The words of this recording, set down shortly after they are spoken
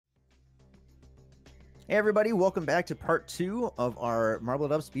Hey everybody, welcome back to part 2 of our Marble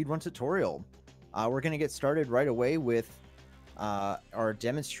It Up speedrun tutorial. We're going to get started right away with our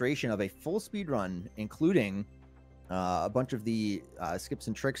demonstration of a full speedrun, including a bunch of the skips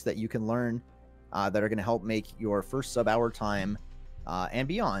and tricks that you can learn that are going to help make your first sub-hour time and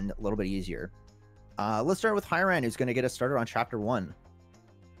beyond a little bit easier. Let's start with Hyran, who's going to get us started on Chapter 1.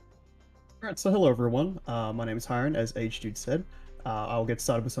 Alright, so hello everyone, my name is Hyran, as H-Dude said. I'll get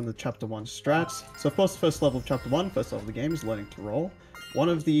started with some of the Chapter 1 strats. So of course, the first level of Chapter 1, first level of the game, is learning to roll. One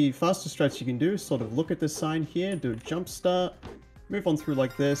of the fastest strats you can do is sort of look at this sign here, do a jump start, move on through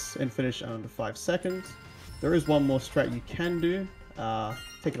like this, and finish under 5 seconds. There is one more strat you can do.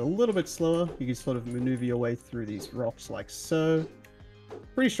 Take it a little bit slower. You can sort of maneuver your way through these rocks like so.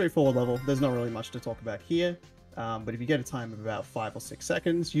 Pretty straightforward level, there's not really much to talk about here. But if you get a time of about 5 or 6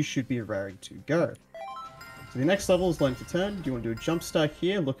 seconds, you should be raring to go. So the next level is learn to turn. You want to do a jump start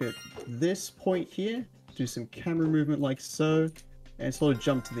here, look at this point here, do some camera movement like so, and sort of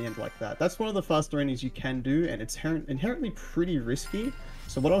jump to the end like that. That's one of the faster endings you can do, and it's inherently pretty risky.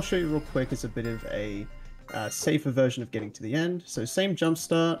 So what I'll show you real quick is a bit of a safer version of getting to the end. So same jump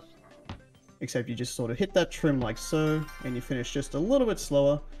start, except you just sort of hit that trim like so, and you finish just a little bit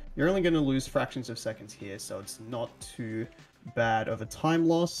slower. You're only going to lose fractions of seconds here, so it's not too bad of a time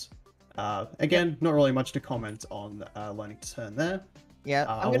loss. Again, not really much to comment on learning to turn there. Yeah,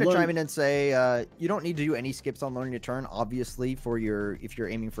 I'm going to chime in and say you don't need to do any skips on learning to turn, obviously, for if you're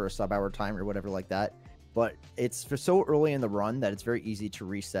aiming for a sub-hour time or whatever like that. But it's so early in the run that it's very easy to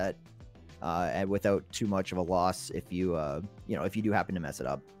reset and without too much of a loss if you if you do happen to mess it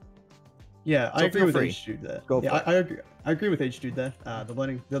up. Yeah, so I agree with H-Dude there. Go for it. I agree with H-Dude there.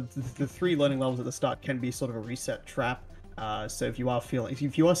 The 3 learning levels at the start can be sort of a reset trap. So if you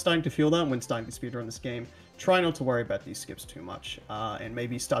are starting to feel that when starting to speedrun this game, try not to worry about these skips too much, and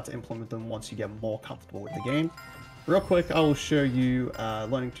maybe start to implement them once you get more comfortable with the game. Real quick, I will show you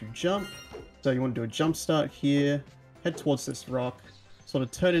learning to jump. So you want to do a jump start here, head towards this rock, sort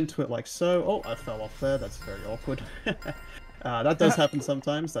of turn into it like so. Oh, I fell off there. That's very awkward. That does happen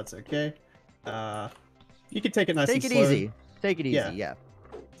sometimes. That's okay. You can take it nice and slow. Take it easy, yeah.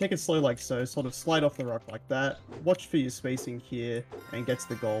 Take it slow like so, sort of slide off the rock like that, watch for your spacing here, and get to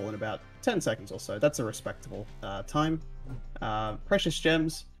the goal in about 10 seconds or so. That's a respectable time. Precious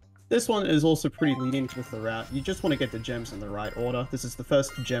gems. This one is also pretty lenient with the route. You just want to get the gems in the right order. This is the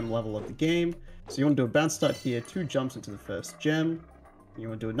first gem level of the game. So you want to do a bounce start here, 2 jumps into the first gem. You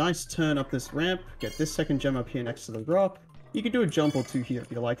want to do a nice turn up this ramp, get this second gem up here next to the rock. You can do a jump or 2 here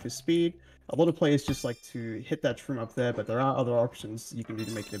if you like for speed. A lot of players just like to hit that trim up there, but there are other options you can do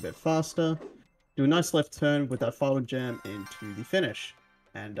to make it a bit faster. Do a nice left turn with that final gem into the finish.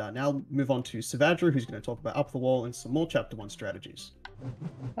 And now move on to Sevadra, who's going to talk about up the wall and some more Chapter 1 strategies.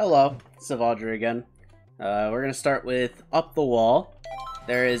 Hello, Sevadra again. We're going to start with up the wall.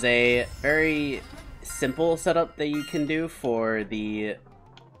 There is a very simple setup that you can do for the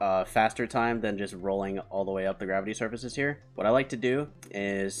faster time than just rolling all the way up the gravity surfaces here. What I like to do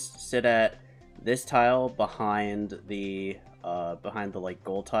is sit at this tile behind the like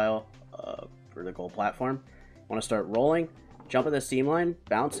gold tile for the gold platform. I want to start rolling, jump at the seam line,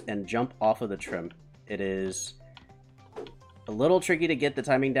 bounce, and jump off of the trim. It is a little tricky to get the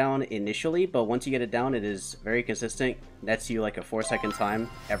timing down initially, but once you get it down, it is very consistent. Nets you like a 4-second time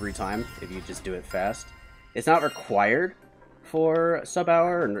every time if you just do it fast. It's not required for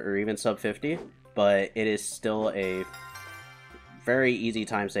sub-hour or even sub-50, but it is still a very easy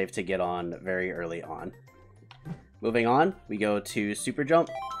time save to get on very early on. Moving on, we go to super jump.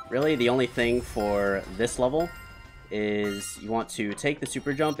 Really, the only thing for this level is you want to take the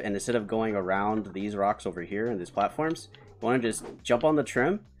super jump, and instead of going around these rocks over here and these platforms, you want to just jump on the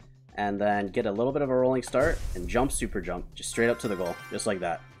trim and then get a little bit of a rolling start and jump super jump just straight up to the goal, just like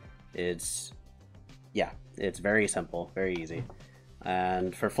that. It's very simple, very easy.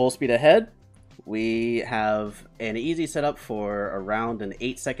 And for full speed ahead, we have an easy setup for around an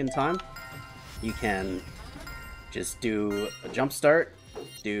 8-second time. You can just do a jump start,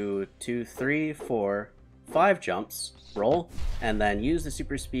 do 2, 3, 4, 5 jumps, roll, and then use the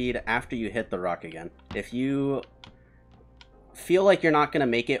super speed after you hit the rock again. If you feel like you're not going to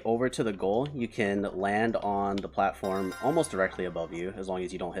make it over to the goal, you can land on the platform almost directly above you, as long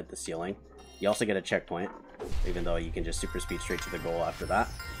as you don't hit the ceiling. You also get a checkpoint, even though you can just super speed straight to the goal after that.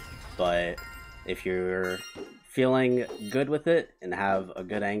 But if you're feeling good with it and have a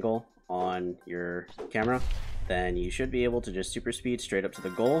good angle on your camera, then you should be able to just super speed straight up to the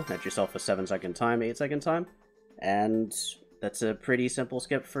goal, net yourself a 7-second time, 8-second time, and that's a pretty simple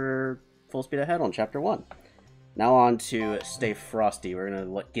skip for full speed ahead on Chapter 1. Now on to Stay Frosty. We're going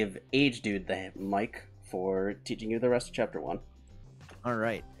to give H-Dude the mic for teaching you the rest of Chapter 1. All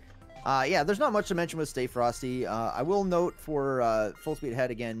right. Yeah, there's not much to mention with Stay Frosty. I will note for full speed ahead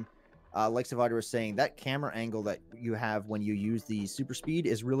again, like Sevadra was saying, that camera angle that you have when you use the super speed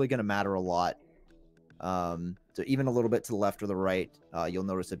is really going to matter a lot. So even a little bit to the left or the right, you'll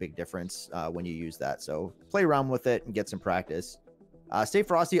notice a big difference when you use that. So play around with it and get some practice. Stay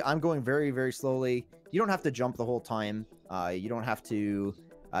Frosty, I'm going very, very slowly. You don't have to jump the whole time. You don't have to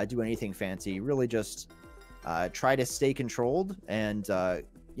do anything fancy. Really just try to stay controlled and,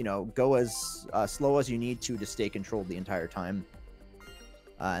 you know, go as slow as you need to stay controlled the entire time.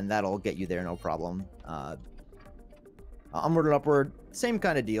 And that'll get you there, no problem. Onward and upward, same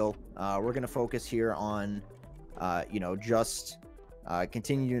kind of deal. We're going to focus here on, you know, just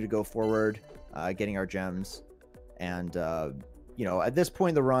continuing to go forward, getting our gems. And, you know, at this point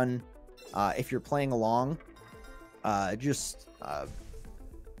in the run, if you're playing along, just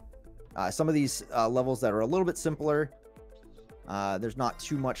some of these levels that are a little bit simpler, there's not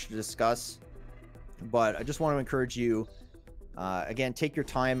too much to discuss. But I just want to encourage you, again, take your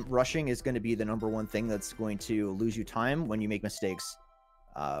time. Rushing is going to be the #1 thing that's going to lose you time when you make mistakes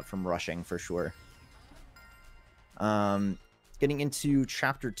from rushing, for sure. Getting into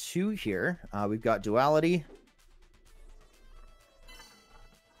Chapter 2 here, we've got Duality.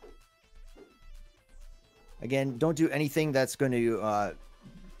 Again, don't do anything that's going to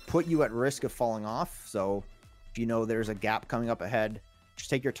put you at risk of falling off. So if you know there's a gap coming up ahead,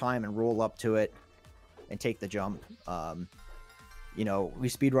 just take your time and roll up to it and take the jump. You know, we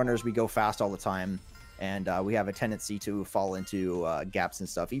speedrunners, we go fast all the time, and we have a tendency to fall into gaps and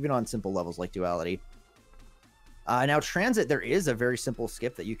stuff, even on simple levels like Duality. Now, Transit, there is a very simple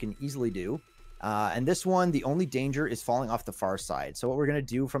skip that you can easily do. And this one, the only danger is falling off the far side. So what we're going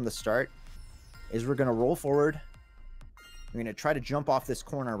to do from the start is we're going to roll forward. We're going to try to jump off this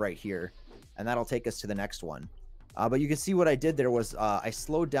corner right here, and that'll take us to the next one. But you can see what I did there was I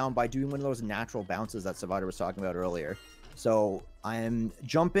slowed down by doing one of those natural bounces that Sevadra was talking about earlier. So I'm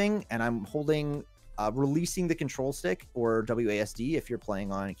jumping and I'm holding, releasing the control stick, or WASD if you're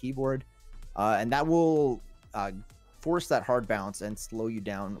playing on a keyboard. And that will force that hard bounce and slow you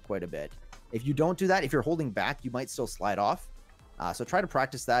down quite a bit. If you don't do that, if you're holding back, you might still slide off. So try to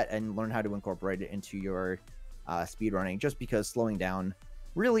practice that and learn how to incorporate it into your speedrunning, just because slowing down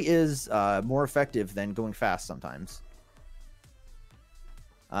really is more effective than going fast sometimes.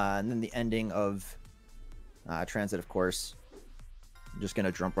 And then the ending of Transit, of course. I'm just going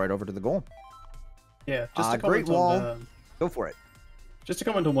to jump right over to the goal. Yeah, just a Great Wall. Go for it. Just to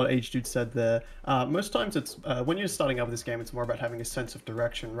comment on what H-Dude said there, most times it's when you're starting out with this game, it's more about having a sense of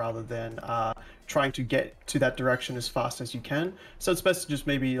direction rather than trying to get to that direction as fast as you can. So it's best to just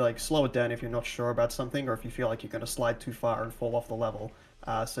maybe like slow it down if you're not sure about something, or if you feel like you're going to slide too far and fall off the level.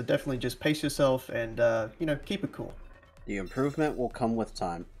 So definitely just pace yourself and you know, keep it cool. The improvement will come with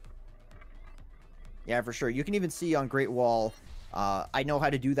time. Yeah, for sure. You can even see on Great Wall, I know how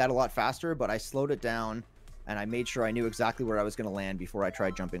to do that a lot faster, but I slowed it down. And I made sure I knew exactly where I was going to land before I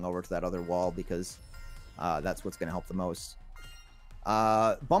tried jumping over to that other wall, because that's what's going to help the most.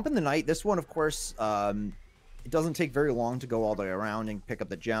 Bump in the Night, this one, of course, it doesn't take very long to go all the way around and pick up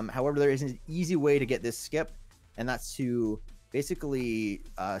the gem. However, there is an easy way to get this skip, and that's to basically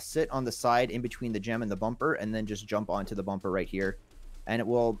sit on the side in between the gem and the bumper, and then just jump onto the bumper right here. And it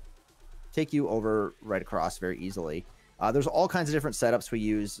will take you over right across very easily. There's all kinds of different setups we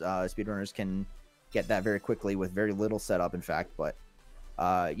use. Speedrunners can get that very quickly with very little setup, in fact. But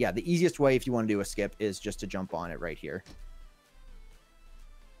yeah, the easiest way if you want to do a skip is just to jump on it right here.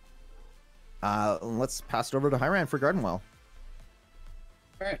 Let's pass it over to Hyran for Garden Well.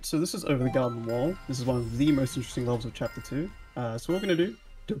 Alright, so this is over the Garden Wall. This is one of the most interesting levels of Chapter 2. So what we're going to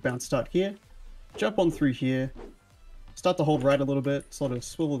do a bounce start here, jump on through here, start to hold right a little bit, sort of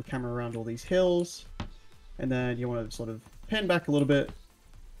swivel the camera around all these hills, and then you want to sort of pan back a little bit,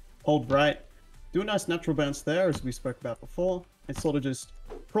 hold right, do a nice natural bounce there, as we spoke about before, and sort of just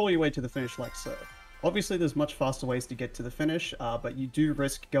crawl your way to the finish like so. Obviously, there's much faster ways to get to the finish, but you do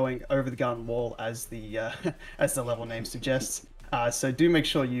risk going over the Garden Wall, as the as the level name suggests. So do make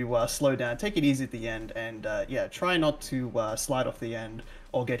sure you slow down, take it easy at the end, and yeah, try not to slide off the end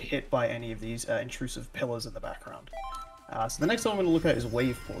or get hit by any of these intrusive pillars in the background. So the next one I'm going to look at is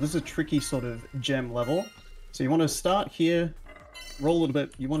Wave Pool. This is a tricky sort of gem level. So you want to start here, roll a little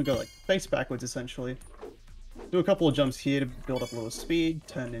bit. You want to go like face backwards, essentially. Do a couple of jumps here to build up a little speed.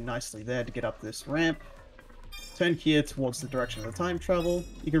 Turn in nicely there to get up this ramp. Turn here towards the direction of the time travel.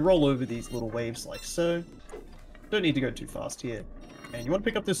 You can roll over these little waves like so. Don't need to go too fast here. And you want to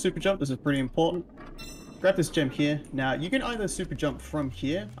pick up this super jump. This is pretty important. Grab this gem here. Now, you can either super jump from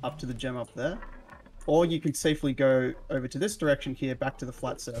here up to the gem up there, or you can safely go over to this direction here, back to the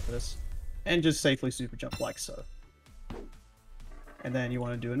flat surface, and just safely super jump like so. And then you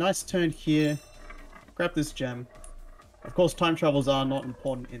want to do a nice turn here, grab this gem. Of course, time travels are not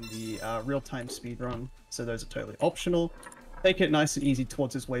important in the real-time speedrun, so those are totally optional. Take it nice and easy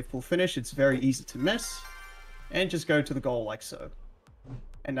towards this wave pool finish. It's very easy to miss, and just go to the goal like so.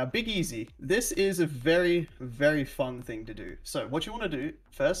 And now, big easy. This is a very, very fun thing to do. So what you want to do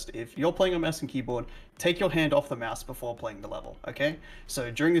first, if you're playing on mouse and keyboard, take your hand off the mouse before playing the level, okay?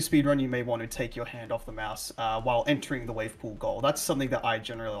 So during the speedrun, you may want to take your hand off the mouse while entering the wave pool goal. That's something that I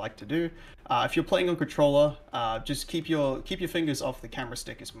generally like to do. If you're playing on controller, just keep your fingers off the camera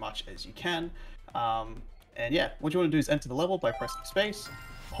stick as much as you can. And yeah, what you want to do is enter the level by pressing space,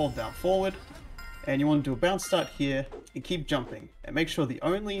 hold down forward, and you want to do a bounce start here and keep jumping, and make sure the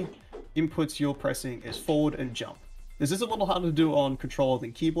only inputs you're pressing is forward and jump. This is a little harder to do on controller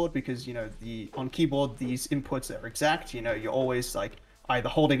than keyboard because, you know, on keyboard these inputs are exact. You know, you're always like either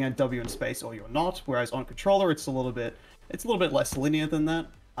holding in W in space or you're not, whereas on controller it's a little bit less linear than that.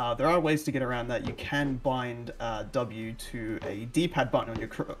 There are ways to get around that. You can bind W to a D-pad button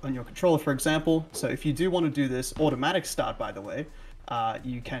on your controller, for example. So if you do want to do this automatic start, by the way,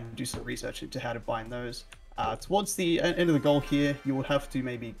 you can do some research into how to bind those. Towards the end of the goal here, you will have to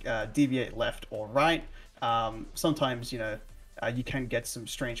maybe deviate left or right. Sometimes, you know, you can get some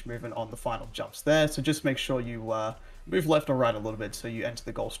strange movement on the final jumps there, so just make sure you move left or right a little bit so you enter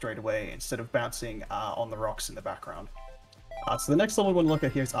the goal straight away instead of bouncing on the rocks in the background. So the next level we want to look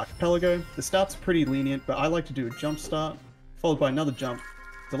at here is Archipelago. The start's pretty lenient, but I like to do a jump start, followed by another jump,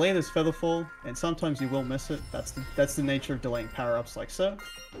 delay this feather fall, and sometimes you will miss it. That's the nature of delaying power-ups like so.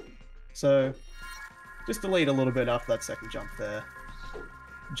 So just delay it a little bit after that second jump there.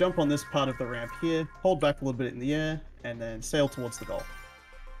 Jump on this part of the ramp here, hold back a little bit in the air, and then sail towards the goal.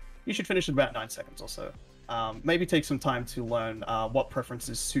 You should finish in about 9 seconds or so. Maybe take some time to learn what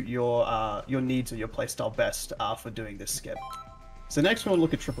preferences suit your needs or your playstyle best for doing this skip. So next we want to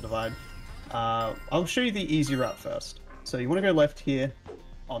look at Triple Divide. I'll show you the easy route first. So you want to go left here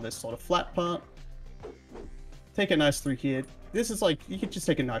on this sort of flat part. Take it nice through here. This is like, you could just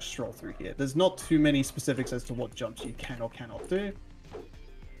take a nice stroll through here. There's not too many specifics as to what jumps you can or cannot do.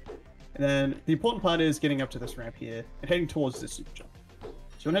 And then the important part is getting up to this ramp here and heading towards this super jump. So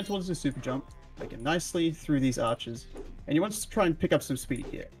you want to head towards this super jump, make it nicely through these arches, and you want to try and pick up some speed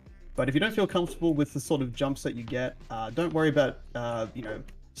here. But if you don't feel comfortable with the sort of jumps that you get, don't worry about, you know,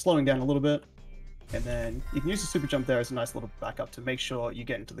 slowing down a little bit. And then you can use the super jump there as a nice little backup to make sure you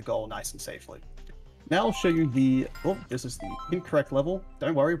get into the goal nice and safely. Now I'll show you the... Oh, this is the incorrect level.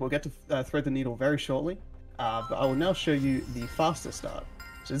 Don't worry, we'll get to thread the needle very shortly. But I will now show you the faster start.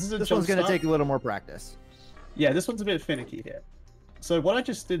 So this one's going to take a little more practice. Yeah, this one's a bit finicky here. So what I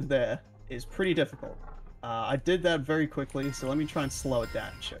just did there is pretty difficult. I did that very quickly, so let me try and slow it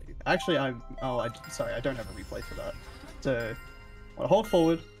down and show you. Actually, sorry, I don't have a replay for that. So I want to hold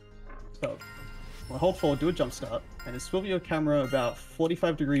forward. So I hold forward, do a jump start, and then swivel your camera about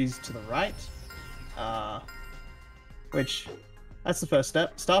 45 degrees to the right. Which, that's the first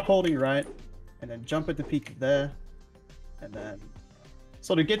step. Start holding right, and then jump at the peak there, and then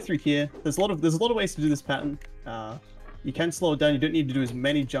sort of get through here. There's a lot of ways to do this pattern. You can slow it down. You don't need to do as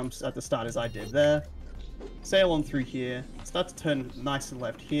many jumps at the start as I did there. Sail on through here. Start to turn nice and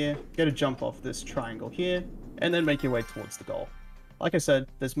left here. Get a jump off this triangle here, and then make your way towards the goal. Like I said,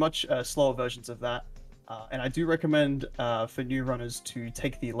 there's much slower versions of that, and I do recommend for new runners to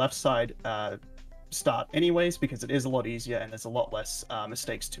take the left side start anyways, because it is a lot easier and there's a lot less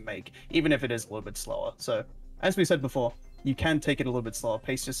mistakes to make, even if it is a little bit slower. So, as we said before, you can take it a little bit slower,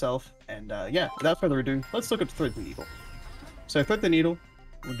 pace yourself, and yeah, without further ado, let's look at Thread the Needle. So, Thread the Needle,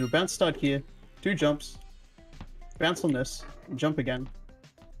 we'll do a bounce start here, 2 jumps, bounce on this, and jump again.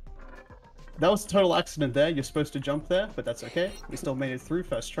 That was a total accident there. You're supposed to jump there, but that's okay. We still made it through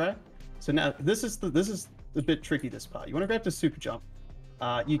first try. So now this is a bit tricky, this part. You want to grab the super jump.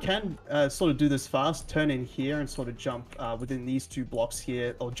 You can sort of do this fast, turn in here and sort of jump within these 2 blocks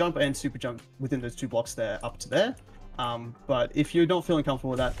here, or jump and super jump within those 2 blocks there up to there. But if you're not feeling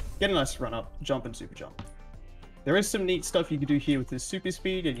comfortable with that, get a nice run up, jump and super jump. There is some neat stuff you can do here with this super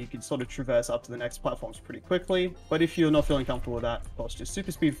speed, and you can sort of traverse up to the next platforms pretty quickly. But if you're not feeling comfortable with that, of course, just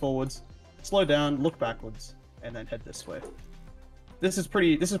super speed forwards, slow down, look backwards, and then head this way. This is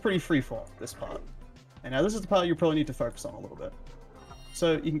pretty freeform, this part. And now this is the part you probably need to focus on a little bit.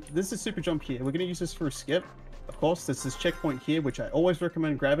 So this is super jump here. We're going to use this for a skip. Of course, there's this checkpoint here, which I always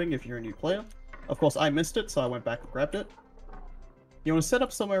recommend grabbing if you're a new player. Of course, I missed it, so I went back and grabbed it. You want to set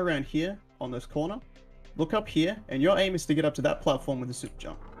up somewhere around here on this corner. Look up here, and your aim is to get up to that platform with the super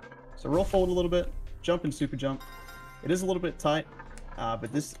jump. So roll forward a little bit, jump and super jump. It is a little bit tight, but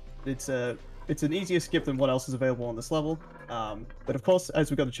it's an easier skip than what else is available on this level. But of course,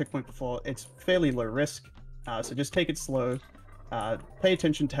 as we got the checkpoint before, it's fairly low risk. So just take it slow. Pay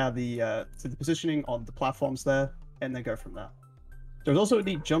attention to how to the positioning on the platforms there, and then go from there. There's also a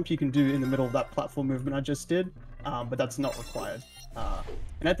neat jump you can do in the middle of that platform movement I just did, but that's not required.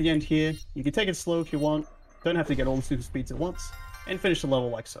 And at the end here, you can take it slow if you want. Don't have to get all the super speeds at once, and finish the level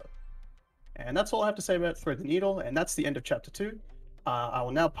like so. And that's all I have to say about Thread the Needle, and that's the end of Chapter 2. I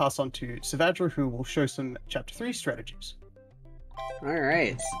will now pass on to Sevadra, who will show some Chapter 3 strategies.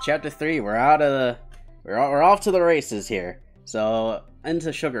 Alright, so Chapter 3, we're off to the races here. So,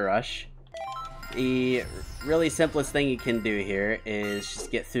 into Sugar Rush. The really simplest thing you can do here is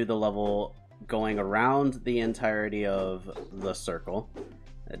just get through the level going around the entirety of the circle.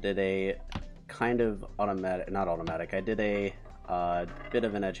 I did a kind of not automatic, I did a bit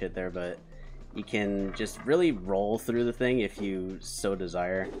of an edge hit there, but you can just really roll through the thing if you so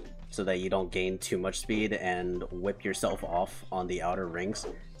desire, so that you don't gain too much speed and whip yourself off on the outer rings.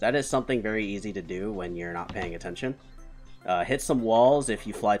 That is something very easy to do when you're not paying attention. Hit some walls if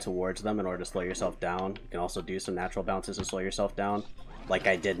you fly towards them in order to slow yourself down. You can also do some natural bounces to slow yourself down, like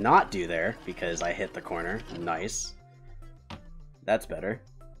I did not do there because I hit the corner. Nice. That's better.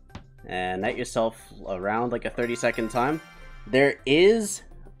 And net yourself around like a 30-second time. There is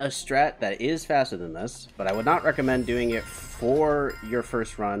a strat that is faster than this, but I would not recommend doing it for your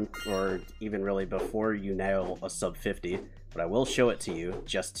first run, or even really before you nail a sub 50, but I will show it to you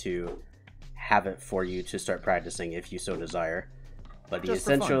just to have it for you to start practicing if you so desire. But the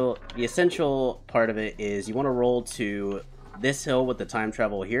essential part of it is you want to roll to this hill with the time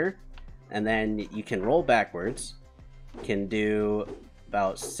travel here, and then you can roll backwards, can do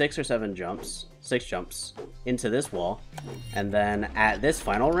about 6 jumps into this wall, and then at this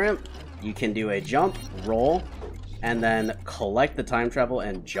final ramp you can do a jump, roll, and then collect the time travel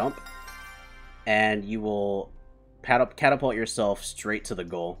and jump, and you will catapult yourself straight to the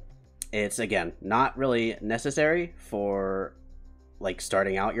goal. It's, again, not really necessary for like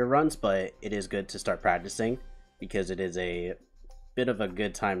starting out your runs, but it is good to start practicing because it is a bit of a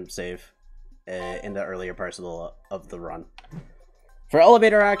good time save in the earlier parts of the run. For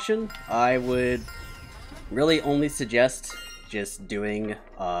elevator action, I would really only suggest just doing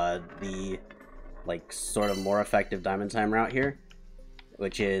the like sort of more effective diamond time route here,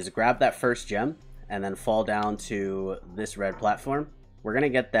 which is grab that first gem and then fall down to this red platform. We're gonna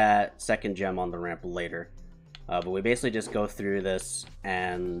get that second gem on the ramp later, but we basically just go through this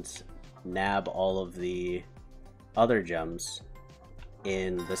and nab all of the other gems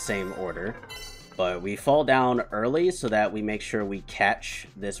in the same order, but we fall down early so that we make sure we catch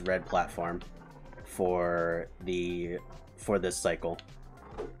this red platform for this cycle.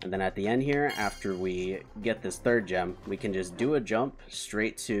 And then at the end here, after we get this third gem, we can just do a jump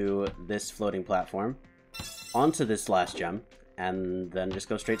straight to this floating platform onto this last gem, and then just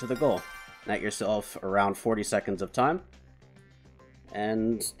go straight to the goal. Net yourself around 40 seconds of time,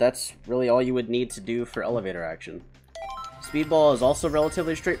 and that's really all you would need to do for elevator action. Speedball is also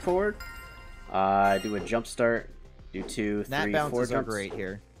relatively straightforward. Do a jump start, do 2, 3, 4 jumps. Nat bounces are great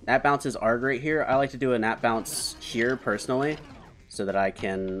here. Nat bounces are great here. I like to do a nat bounce here personally, so that I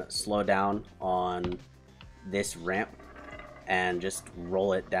can slow down on this ramp and just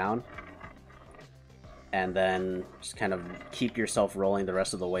roll it down, and then just kind of keep yourself rolling the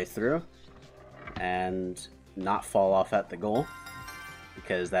rest of the way through and not fall off at the goal,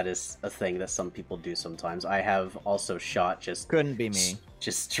 because that is a thing that some people do sometimes. I have also shot just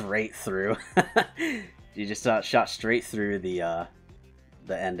straight through. You just shot straight through the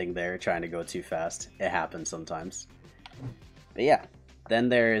ending there, trying to go too fast. It happens sometimes. But yeah, then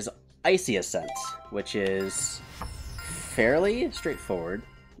there's Icy Ascent, which is fairly straightforward.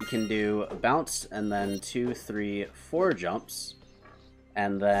 You can do a bounce and then 2, 3, 4 jumps,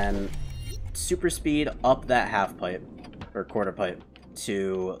 and then super speed up that half pipe or quarter pipe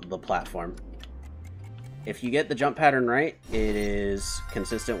to the platform. If you get the jump pattern right, it is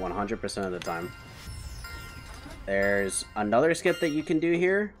consistent 100% of the time. There's another skip that you can do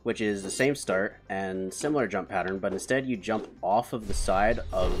here, which is the same start and similar jump pattern, but instead you jump off of the side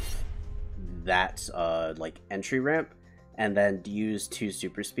of that like entry ramp, and then use 2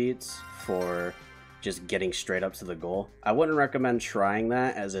 super speeds for just getting straight up to the goal. I wouldn't recommend trying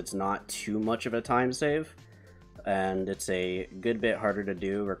that, as it's not too much of a time save, and it's a good bit harder to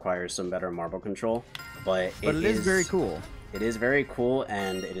do, requires some better marble control, but it is very cool. It is very cool,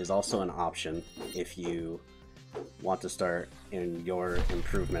 and it is also an option if you want to start in your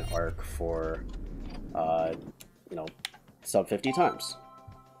improvement arc for, you know, sub 50 times.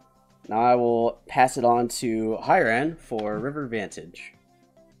 Now I will pass it on to Hyran for River Vantage.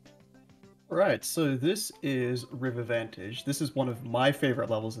 Right, so this is River Vantage. This is one of my favorite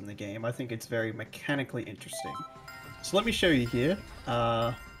levels in the game. I think it's very mechanically interesting. So let me show you here.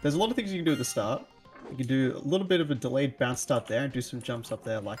 There's a lot of things you can do at the start. You can do a little bit of a delayed bounce start there and do some jumps up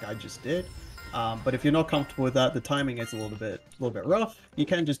there like I just did. But if you're not comfortable with that, the timing is a little bit rough. You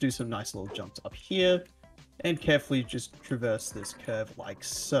can just do some nice little jumps up here and carefully just traverse this curve like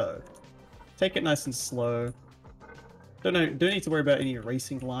so. Take it nice and slow. Don't need to worry about any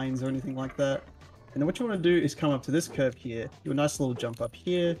racing lines or anything like that. And then what you want to do is come up to this curve here, do a nice little jump up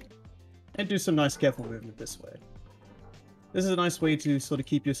here, and do some nice careful movement this way. This is a nice way to sort of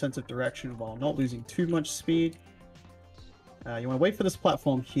keep your sense of direction while not losing too much speed. You want to wait for this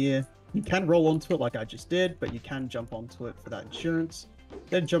platform here. You can roll onto it like I just did, but you can jump onto it for that insurance.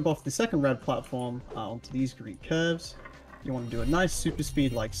 Then jump off the second red platform onto these green curves. You want to do a nice super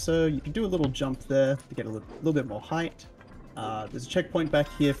speed like so. You can do a little jump there to get a little bit more height. There's a checkpoint back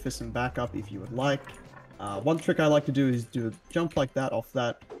here for some backup if you would like. One trick I like to do is do a jump like that off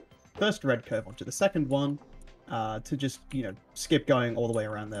that first red curve onto the second one to just, skip going all the way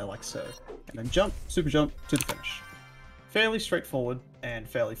around there like so. And then jump, super jump to the finish. Fairly straightforward and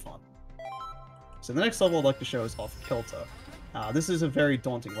fairly fun. So the next level I'd like to show is Off Kilter. This is a very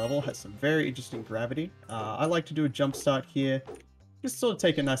daunting level, has some very interesting gravity. I like to do a jump start here, just sort of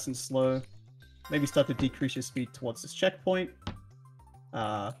take it nice and slow. Maybe start to decrease your speed towards this checkpoint.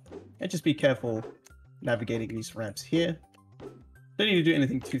 And just be careful navigating these ramps here. Don't need to do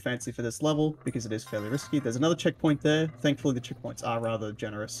anything too fancy for this level, because it is fairly risky. There's another checkpoint there. Thankfully the checkpoints are rather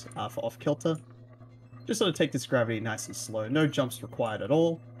generous for Off Kilter. Just sort of take this gravity nice and slow. No jumps required at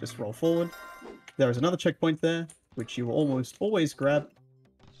all, just roll forward. There is another checkpoint there, which you will almost always grab.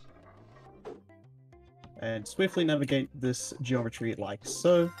 And swiftly navigate this geometry like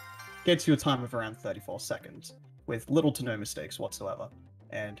so. Gets you a time of around 34 seconds, with little to no mistakes whatsoever.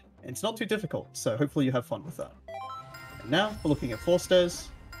 And it's not too difficult, so hopefully you have fun with that. And now, we're looking at 4 stairs.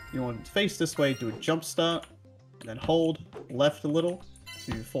 You want to face this way, do a jump start, and then hold left a little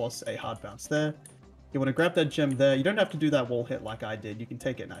to force a hard bounce there. You want to grab that gem there. You don't have to do that wall hit like I did. You can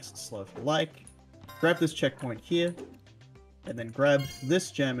take it nice and slow if you like. Grab this checkpoint here, and then grab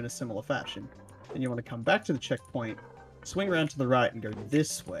this gem in a similar fashion. Then you want to come back to the checkpoint, swing around to the right, and go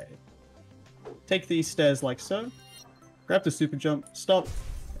this way. Take these stairs like so, grab the super jump, stop,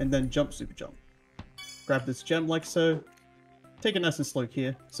 and then jump super jump. Grab this gem like so, take it nice and slow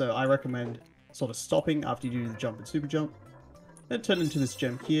here, so I recommend sort of stopping after you do the jump and super jump, then turn into this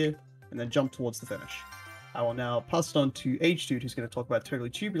gem here, and then jump towards the finish. I will now pass it on to H-Dude, who's going to talk about Totally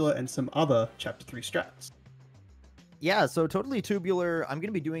Tubular and some other Chapter 3 strats. Yeah, so Totally Tubular, I'm going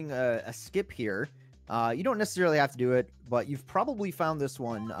to be doing a skip here. You don't necessarily have to do it, but you've probably found this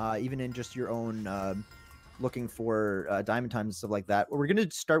one, even in just your own looking for diamond times and stuff like that. What we're going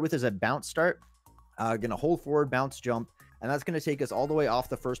to start with is a bounce start. Going to hold forward, bounce, jump, and that's going to take us all the way off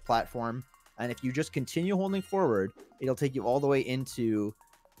the first platform. And if you just continue holding forward, it'll take you all the way into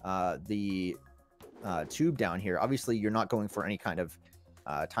the tube down here. Obviously, you're not going for any kind of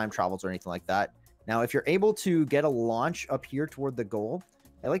time travels or anything like that. Now, if you're able to get a launch up here toward the goal,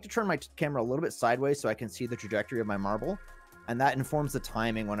 I like to turn my camera a little bit sideways so I can see the trajectory of my marble, and that informs the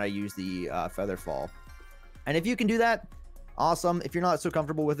timing when I use the feather fall. And if you can do that, awesome. If you're not so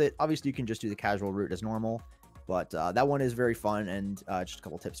comfortable with it, obviously you can just do the casual route as normal, but that one is very fun, and just a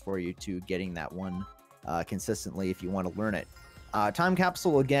couple tips for you to getting that one consistently if you want to learn it. Time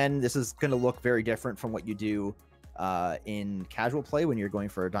capsule, again, this is going to look very different from what you do in casual play when you're going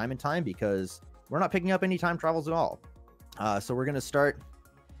for a diamond time, because we're not picking up any time travels at all. So we're going to start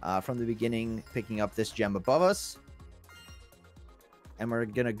from the beginning, picking up this gem above us, and we're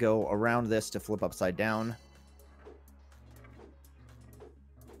going to go around this to flip upside down.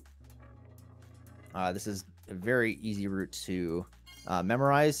 This is a very easy route to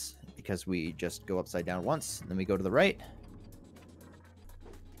memorize, because we just go upside down once, and then we go to the right.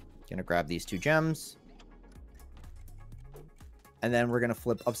 Gonna grab these 2 gems, and then we're gonna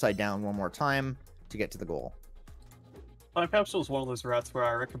flip upside down one more time to get to the goal. Time capsule is one of those routes where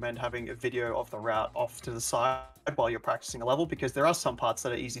I recommend having a video of the route off to the side while you're practicing a level, because there are some parts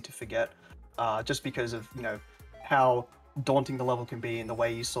that are easy to forget, just because of how daunting the level can be and the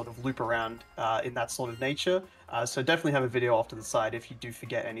way you sort of loop around in that sort of nature. So definitely have a video off to the side if you do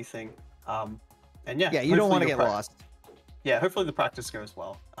forget anything. And yeah, you don't want to get lost. Yeah, hopefully the practice goes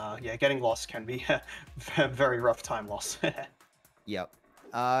well. Yeah, getting lost can be a very rough time loss. Yep.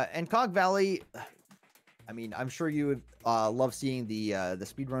 And Cog Valley, I mean, I'm sure you would love seeing the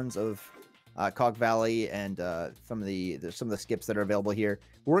speedruns of Cog Valley and some of the skips that are available here.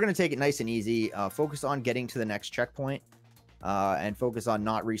 We're going to take it nice and easy. Focus on getting to the next checkpoint, and focus on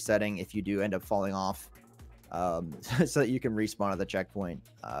not resetting if you do end up falling off, so that you can respawn at the checkpoint.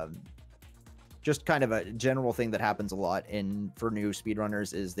 Just kind of a general thing that happens a lot for new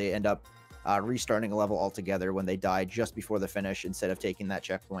speedrunners is they end up restarting a level altogether when they die just before the finish instead of taking that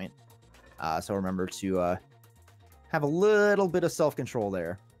checkpoint. So remember to have a little bit of self-control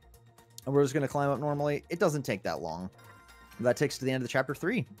there. And we're just going to climb up normally. It doesn't take that long. That takes us to the end of the chapter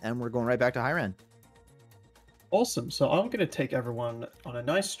 3, and we're going right back to Hyran. Awesome. So I'm going to take everyone on a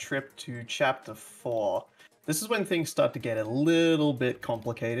nice trip to chapter 4. This is when things start to get a little bit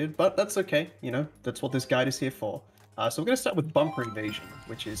complicated, but that's okay. You know, that's what this guide is here for. So we're going to start with Bumper Invasion,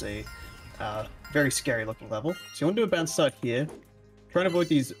 which is a very scary looking level. So you want to do a bounce start here. Try and avoid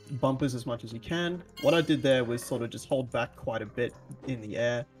these bumpers as much as you can. What I did there was sort of just hold back quite a bit in the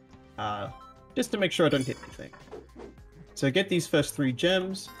air, just to make sure I don't hit anything. So get these first 3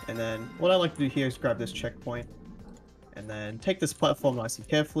 gems, and then what I like to do here is grab this checkpoint, and then take this platform nice and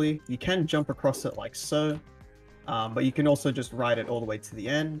carefully. You can jump across it like so, but you can also just ride it all the way to the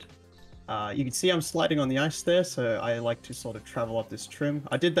end. You can see I'm sliding on the ice there, so I like to sort of travel up this trim.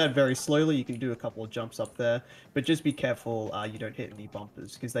 I did that very slowly. You can do a couple of jumps up there, but just be careful you don't hit any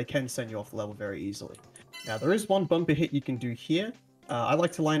bumpers, because they can send you off the level very easily. Now, there is one bumper hit you can do here. I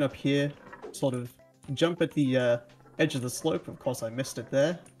like to line up here, sort of jump at the edge of the slope. Of course, I missed it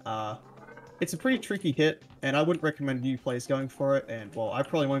there. It's a pretty tricky hit, and I wouldn't recommend new players going for it, and, well, I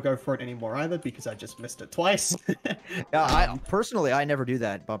probably won't go for it anymore either, because I just missed it twice. Yeah, personally, I never do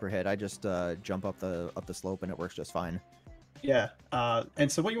that bumper hit. I just jump up the slope, and it works just fine. Yeah,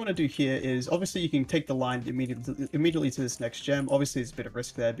 and so what you want to do here is, obviously you can take the line immediately to this next gem. Obviously there's a bit of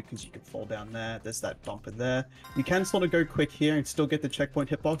risk there because you can fall down there. There's that bumper there. You can sort of go quick here and still get the checkpoint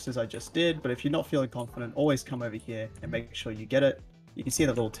hitbox as I just did, but if you're not feeling confident, always come over here and make sure you get it. You can see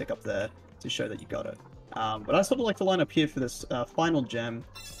that little tick up there to show that you got it. But I sort of like to line up here for this final gem.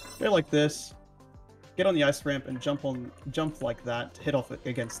 Go like this, get on the ice ramp and jump like that to hit off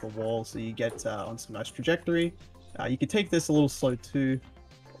against the wall so you get on some nice trajectory. You can take this a little slow too.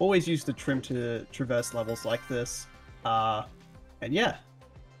 Always use the trim to traverse levels like this. And yeah,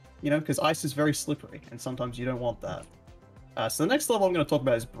 you know, because ice is very slippery and sometimes you don't want that. So the next level I'm going to talk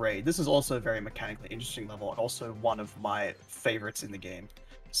about is Braid. This is also a very mechanically interesting level and also one of my favorites in the game.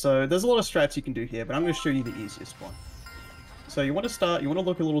 So there's a lot of strats you can do here, but I'm going to show you the easiest one. So you want to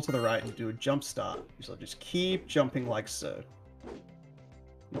look a little to the right and do a jump start. So just keep jumping like so.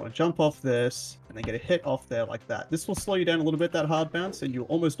 You want to jump off this, and then get a hit off there like that. This will slow you down a little bit, that hard bounce, and you'll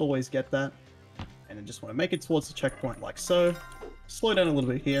almost always get that. And then just want to make it towards the checkpoint like so. Slow down a little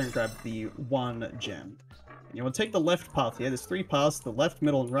bit here and grab the 1 gem. And you want to take the left path here. There's 3 paths, the left,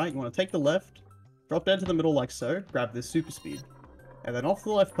 middle, and right. You want to take the left, drop down to the middle like so, grab this super speed. And then off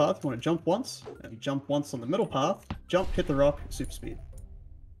the left path, you want to jump once, and jump once on the middle path, jump, hit the rock, super speed.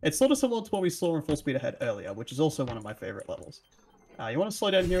 It's sort of similar to what we saw in Full Speed Ahead earlier, which is also one of my favorite levels. You want to slow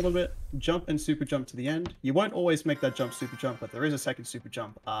down here a little bit, jump and super jump to the end. You won't always make that jump super jump, but there is a second super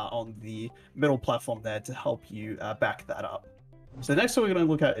jump on the middle platform there to help you back that up. So the next one we're going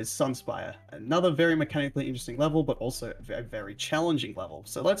to look at is Sunspire, another very mechanically interesting level, but also a very challenging level.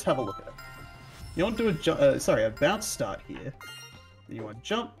 So let's have a look at it. You want to do a bounce start here. You want to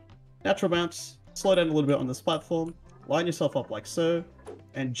jump, natural bounce, slow down a little bit on this platform, line yourself up like so,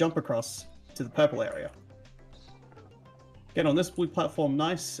 and jump across to the purple area. Get on this blue platform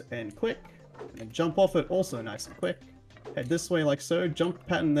nice and quick, and jump off it also nice and quick. Head this way like so. Jump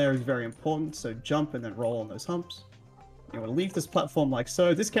pattern there is very important, so jump and then roll on those humps. You want to leave this platform like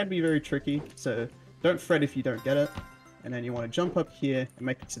so. This can be very tricky, so don't fret if you don't get it. And then you want to jump up here and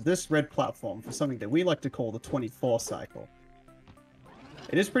make it to this red platform for something that we like to call the 24 cycle.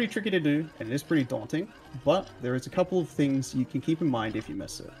 It is pretty tricky to do, and it is pretty daunting, but there is a couple of things you can keep in mind if you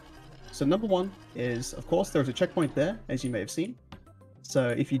miss it. So number 1 is, of course, there's a checkpoint there, as you may have seen. So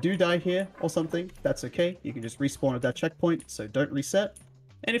if you do die here or something, that's okay. You can just respawn at that checkpoint, so don't reset.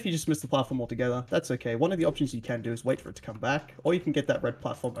 And if you just miss the platform altogether, that's okay. One of the options you can do is wait for it to come back, or you can get that red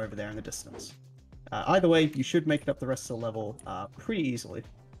platform over there in the distance. Either way, you should make it up the rest of the level pretty easily.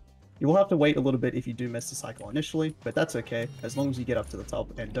 You will have to wait a little bit if you do miss the cycle initially, but that's okay, as long as you get up to the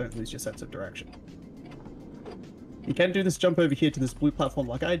top and don't lose your sense of direction. You can do this jump over here to this blue platform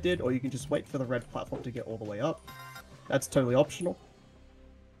like I did, or you can just wait for the red platform to get all the way up. That's totally optional.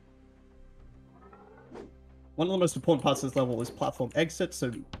 One of the most important parts of this level is platform exit,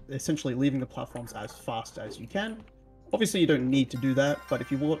 so essentially leaving the platforms as fast as you can. Obviously you don't need to do that, but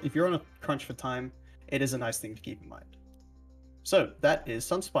if you're on a crunch for time, it is a nice thing to keep in mind. So that is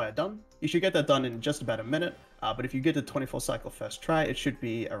Sunspire done. You should get that done in just about a minute, but if you get the 24 cycle first try, it should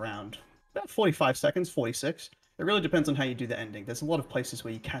be around about 45 seconds, 46. It really depends on how you do the ending. There's a lot of places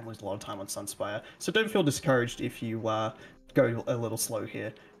where you can lose a lot of time on Sunspire, so don't feel discouraged if you go a little slow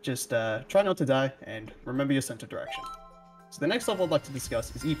here. Just try not to die, and remember your center direction. So the next level I'd like to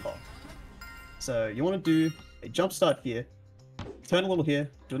discuss is Epoch. So you want to do a jump start here, turn a little here,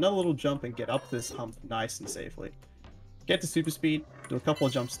 do another little jump, and get up this hump nice and safely. Get to super speed, do a couple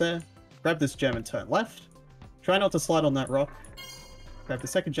of jumps there, grab this gem and turn left. Try not to slide on that rock. Grab the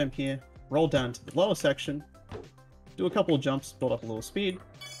second gem here, roll down to the lower section, do a couple of jumps, build up a little speed,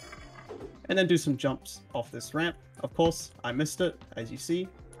 and then do some jumps off this ramp. Of course, I missed it, as you see,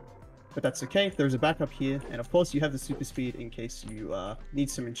 but that's okay. There's a backup here, and of course you have the super speed in case you need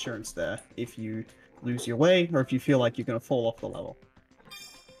some insurance there if you lose your way or if you feel like you're going to fall off the level.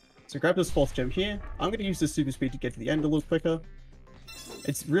 So grab this fourth gem here. I'm going to use the super speed to get to the end a little quicker.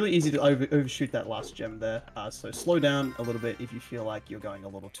 It's really easy to overshoot that last gem there, so slow down a little bit if you feel like you're going a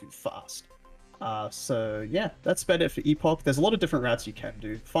little too fast. So yeah, that's about it for Epoch. There's a lot of different routes you can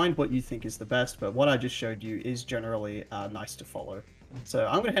do. Find what you think is the best, but what I just showed you is generally nice to follow. So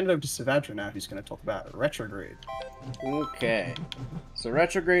I'm going to hand it over to Sevadra now, who's going to talk about Retrograde. Okay, so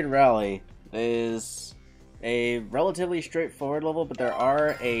Retrograde Rally is a relatively straightforward level, but there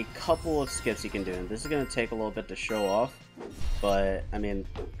are a couple of skips you can do, and this is going to take a little bit to show off, but I mean,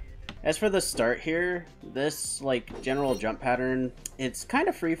 as for the start here, this like general jump pattern, it's kind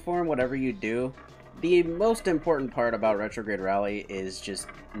of freeform whatever you do. The most important part about Retrograde Rally is just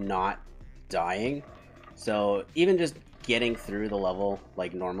not dying, so even just getting through the level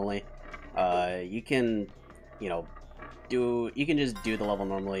like normally, you can, you can just do the level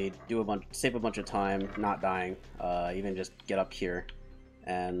normally, save a bunch of time, not dying, even just get up here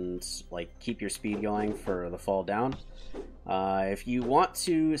and like keep your speed going for the fall down. If you want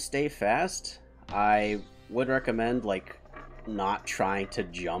to stay fast, I would recommend like not trying to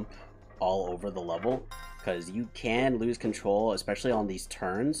jump all over the level, because you can lose control, especially on these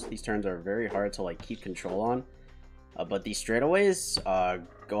turns. These turns are very hard to like keep control on. But these straightaways,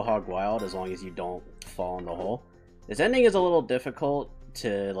 go hog wild as long as you don't fall in the hole. This ending is a little difficult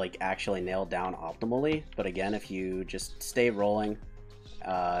to like actually nail down optimally, but again, if you just stay rolling,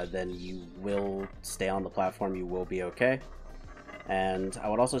 then you will stay on the platform, you will be okay. And I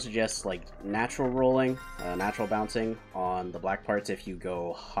would also suggest like natural rolling, natural bouncing on the black parts if you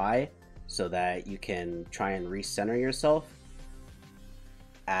go high, so that you can try and recenter yourself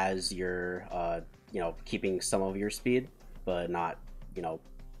as you're keeping some of your speed, but not,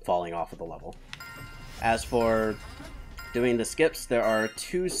 falling off of the level. As for doing the skips, there are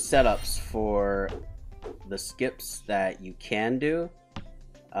two setups for the skips that you can do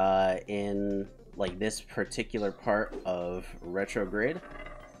in like this particular part of Retrograde.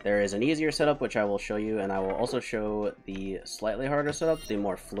 There is an easier setup, which I will show you, and I will also show the slightly harder setup, the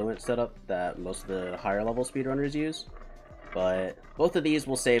more fluent setup that most of the higher level speedrunners use. But both of these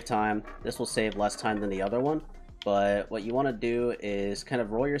will save time. This will save less time than the other one. But what you want to do is kind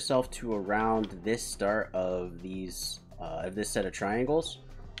of roll yourself to around this start of these this set of triangles,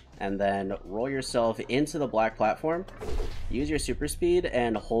 and then roll yourself into the black platform. Use your super speed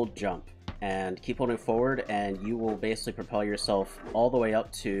and hold jump, and keep holding forward, and you will basically propel yourself all the way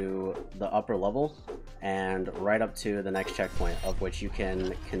up to the upper level and right up to the next checkpoint, of which you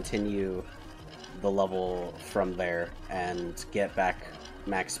can continue the level from there and get back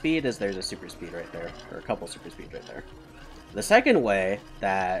max speed, as there's a super speed right there, or a couple super speeds right there. The second way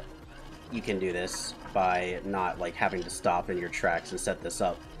that you can do this, by not like having to stop in your tracks and set this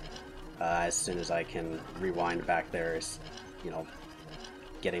up, as soon as I can rewind back there, is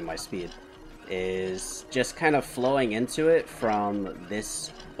getting my speed, is just kind of flowing into it from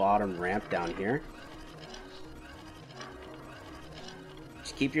this bottom ramp down here.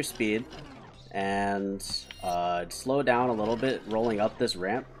 Just keep your speed and slow down a little bit rolling up this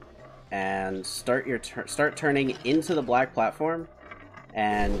ramp, and start turning into the black platform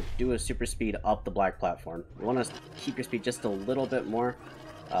and do a super speed up the black platform. You want to keep your speed just a little bit more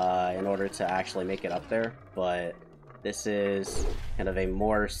in order to actually make it up there, but this is kind of a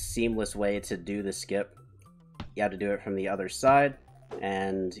more seamless way to do the skip. You have to do it from the other side,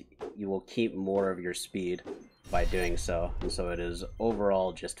 and you will keep more of your speed by doing so, and so it is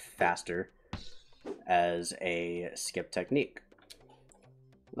overall just faster as a skip technique.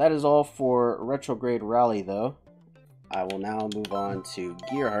 That is all for Retrograde Rally though. I will now move on to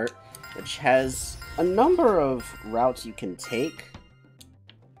Gearheart, which has a number of routes you can take.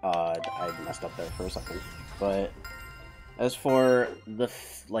 I messed up there for a second, but as for the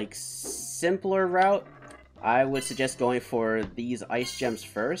simpler route, I would suggest going for these ice gems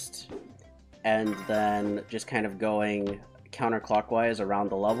first, and then just kind of going counterclockwise around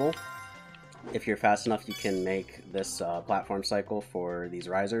the level. If you're fast enough, you can make this platform cycle for these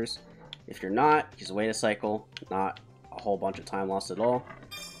risers. If you're not, just wait a cycle, not a whole bunch of time lost at all.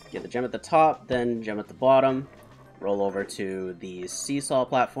 Get the gem at the top, then gem at the bottom, roll over to these seesaw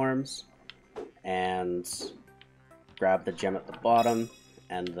platforms, and grab the gem at the bottom,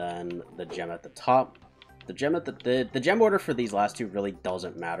 and then the gem at the top. The gem order for these last two really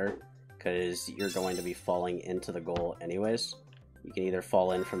doesn't matter, because you're going to be falling into the goal anyways. You can either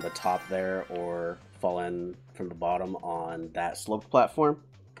fall in from the top there, or fall in from the bottom on that sloped platform.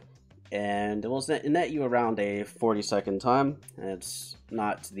 And it will net you around a 40-second time. And it's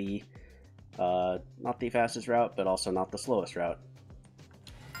not the fastest route, but also not the slowest route.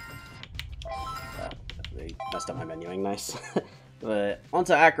 They messed up my menuing, nice. But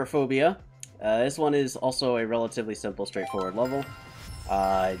onto Acrophobia. This one is also a relatively simple, straightforward level.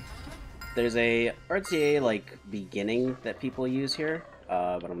 There's a RTA like beginning that people use here,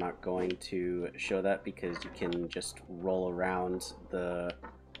 but I'm not going to show that because you can just roll around the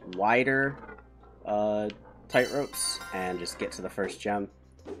wider tight ropes and just get to the first gem.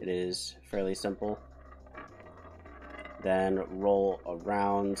 It is fairly simple. Then roll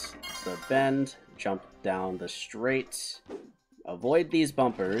around the bend, jump down the straight. Avoid these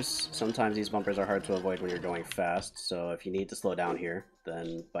bumpers. Sometimes these bumpers are hard to avoid when you're going fast, so if you need to slow down here,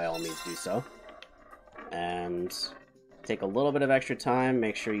 then by all means do so. And take a little bit of extra time,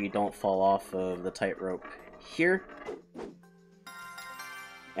 make sure you don't fall off of the tightrope here.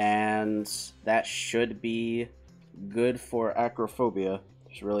 And that should be good for Acrophobia.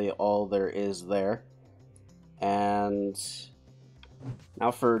 That's really all there is there. And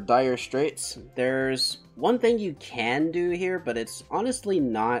now for Dire Straits, there's one thing you can do here, but it's honestly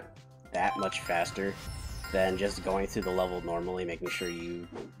not that much faster than just going through the level normally, making sure you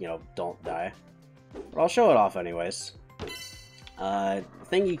don't die. But I'll show it off anyways. The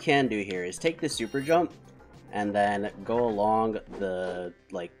thing you can do here is take the super jump and then go along the,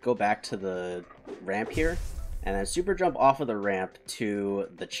 go back to the ramp here, and then super jump off of the ramp to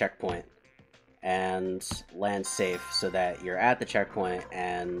the checkpoint and land safe so that you're at the checkpoint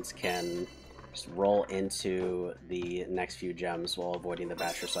and can just roll into the next few gems while avoiding the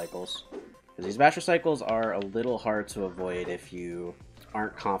basher cycles. Because these basher cycles are a little hard to avoid if you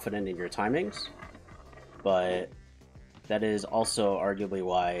aren't confident in your timings, but that is also arguably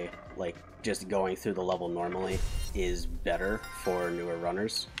why just going through the level normally is better for newer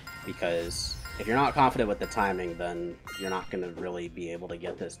runners, because if you're not confident with the timing, then you're not going to really be able to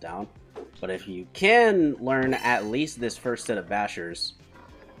get this down. But if you can learn at least this first set of bashers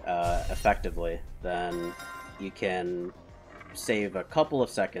effectively, then you can save a couple of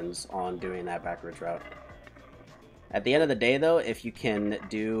seconds on doing that backwards route. At the end of the day, though, if you can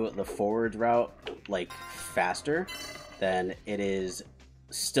do the forward route faster, then it is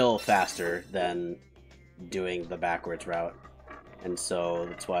still faster than doing the backwards route. And so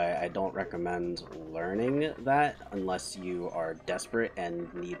that's why I don't recommend learning that unless you are desperate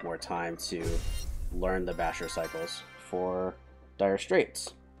and need more time to learn the basher cycles for Dire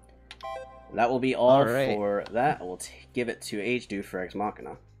Straits. And that will be all for that. We'll give it to H-Dude for Ex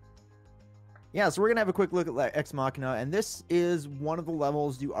Machina. Yeah, so we're going to have a quick look at Ex Machina, and this is one of the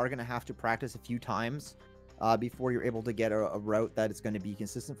levels you are going to have to practice a few times before you're able to get a route that is going to be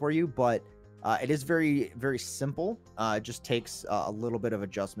consistent for you, but it is very, very simple. It just takes a little bit of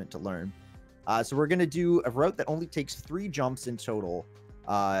adjustment to learn. So we're going to do a route that only takes 3 jumps in total,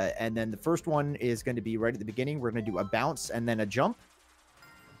 and then the first one is going to be right at the beginning. We're going to do a bounce and then a jump,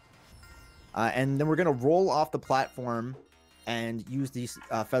 and then we're going to roll off the platform and use these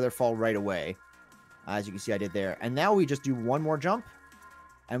feather fall right away, as you can see I did there. And now we just do one more jump,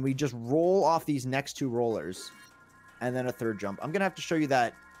 and we just roll off these next 2 rollers, and then a third jump. I'm gonna have to show you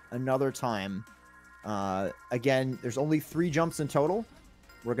that another time. Again, there's only 3 jumps in total.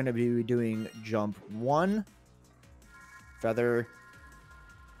 We're gonna be doing jump 1, feather,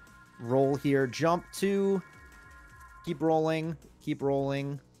 roll here, jump 2, keep rolling,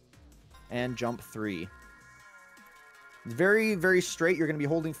 and jump 3. Very, very straight. You're going to be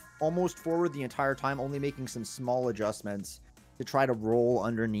holding almost forward the entire time, only making some small adjustments to try to roll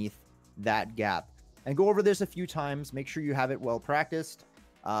underneath that gap. And go over this a few times. Make sure you have it well practiced.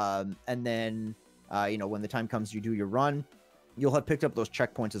 And then, when the time comes, you do your run. You'll have picked up those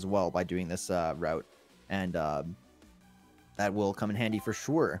checkpoints as well by doing this route. And that will come in handy for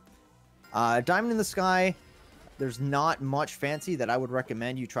sure. Diamond in the Sky. There's not much fancy that I would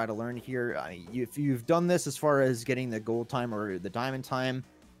recommend you try to learn here. If you've done this as far as getting the gold time or the diamond time,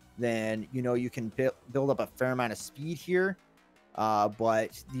 then you can build up a fair amount of speed here.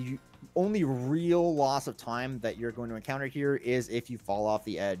 But the only real loss of time that you're going to encounter here is if you fall off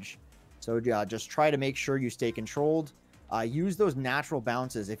the edge. So just try to make sure you stay controlled. Use those natural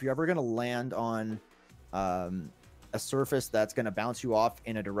bounces. If you're ever going to land on a surface that's going to bounce you off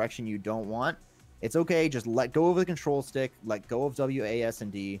in a direction you don't want, it's okay. Just let go of the control stick, let go of W, A, S,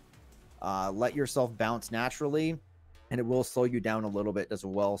 and D. Let yourself bounce naturally, and it will slow you down a little bit as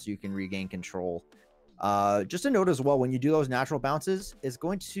well so you can regain control. Just a note as well, when you do those natural bounces, it's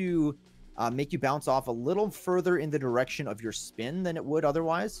going to make you bounce off a little further in the direction of your spin than it would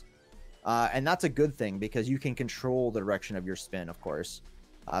otherwise. And that's a good thing because you can control the direction of your spin, of course.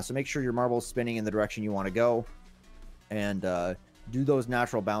 So make sure your marble is spinning in the direction you want to go, and do those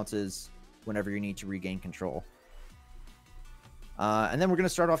natural bounces whenever you need to regain control. And then we're going to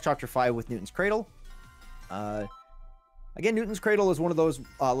start off Chapter 5 with Newton's Cradle. Again, Newton's Cradle is one of those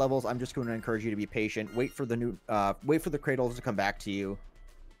levels I'm just going to encourage you to be patient. Wait for the cradles to come back to you,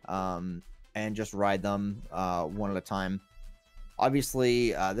 and just ride them one at a time.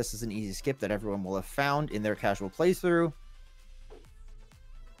 Obviously, this is an easy skip that everyone will have found in their casual playthrough.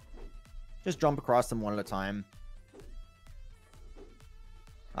 Just jump across them one at a time.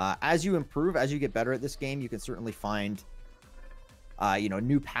 As you improve, as you get better at this game, you can certainly find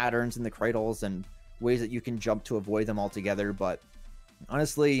new patterns in the cradles and ways that you can jump to avoid them altogether. But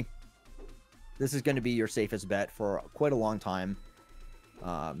honestly, this is going to be your safest bet for quite a long time.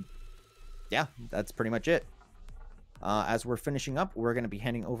 Yeah, that's pretty much it. As we're finishing up, we're going to be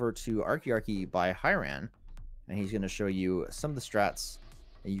heading over to Archaearchy by Hyran, and he's going to show you some of the strats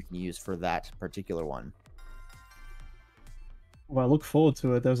that you can use for that particular one. Well, I look forward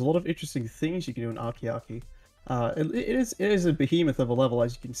to it. There's a lot of interesting things you can do in Archaearchy. It is a behemoth of a level,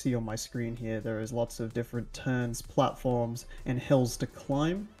 as you can see on my screen here. There is lots of different turns, platforms, and hills to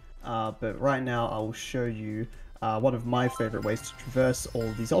climb. But right now, I will show you one of my favorite ways to traverse all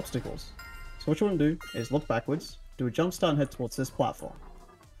of these obstacles. So what you want to do is look backwards, do a jump start, and head towards this platform.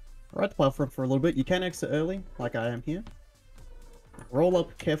 Ride the platform for a little bit. You can exit early, like I am here. Roll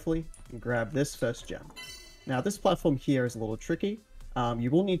up carefully and grab this first gem. Now, this platform here is a little tricky. You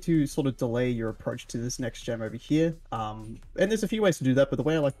will need to sort of delay your approach to this next gem over here. And there's a few ways to do that, but the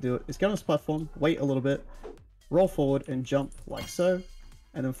way I like to do it is get on this platform, wait a little bit, roll forward, and jump like so,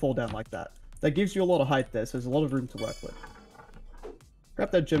 and then fall down like that. That gives you a lot of height there, so there's a lot of room to work with.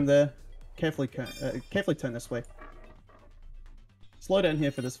 Grab that gem there, carefully turn this way. Slow down here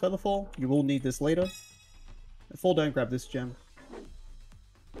for this feather fall. You will need this later. And fall down, grab this gem.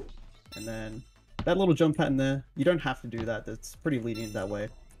 And then that little jump pattern there, you don't have to do that. That's pretty lenient that way.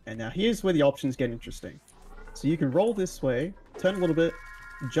 And now here's where the options get interesting. So you can roll this way, turn a little bit,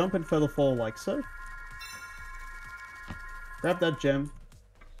 jump and feather fall like so. Grab that gem,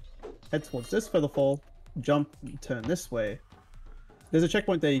 head towards this feather fall, jump and turn this way. There's a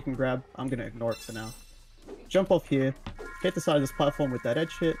checkpoint there you can grab. I'm going to ignore it for now. Jump off here, hit the side of this platform with that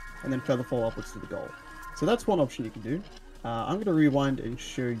edge hit, and then feather fall upwards to the goal. So that's one option you can do. I'm going to rewind and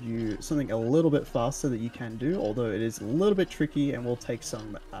show you something a little bit faster that you can do, although it is a little bit tricky and will take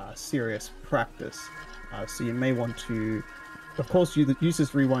some serious practice. So you may want to, of course, use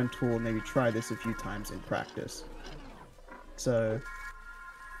this rewind tool and maybe try this a few times in practice. So,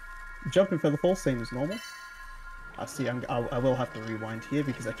 jump and feather fall, same as normal. See, I will have to rewind here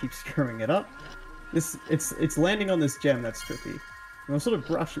because I keep screwing it up. It's landing on this gem that's tricky. You'll sort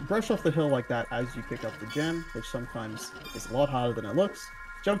of brush off the hill like that as you pick up the gem, which sometimes is a lot harder than it looks.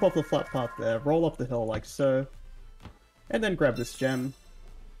 Jump off the flat part there, roll up the hill like so, and then grab this gem,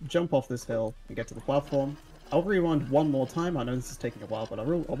 jump off this hill, and get to the platform. I'll rewind one more time. I know this is taking a while, but I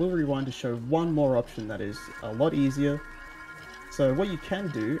will rewind to show one more option that is a lot easier. So what you can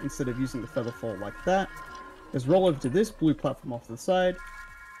do, instead of using the feather fall like that, is roll over to this blue platform off to the side,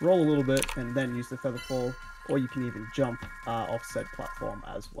 roll a little bit, and then use the feather fall. Or you can even jump off said platform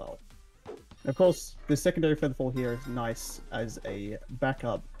as well. Of course, the secondary feather fall here is nice as a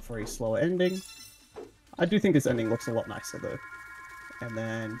backup for a slower ending. I do think this ending looks a lot nicer though. And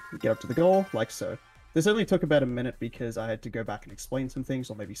then you get up to the goal, like so. This only took about a minute because I had to go back and explain some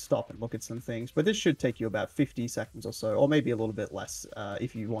things, or maybe stop and look at some things, but this should take you about 50 seconds or so, or maybe a little bit less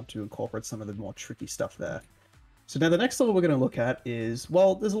if you want to incorporate some of the more tricky stuff there. So now the next level we're going to look at is,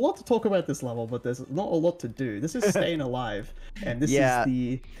 well, there's a lot to talk about this level, but there's not a lot to do. This is Staying Alive, and this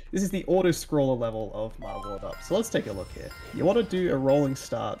is the auto-scroller level of Marble It Up. So let's take a look here. You want to do a rolling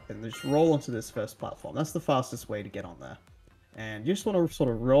start and just roll onto this first platform. That's the fastest way to get on there. And you just want to sort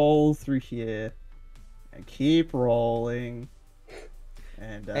of roll through here and keep rolling.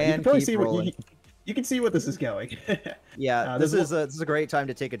 And you can probably see you can see where this is going. Yeah, There's this is a great time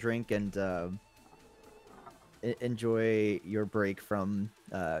to take a drink and enjoy your break from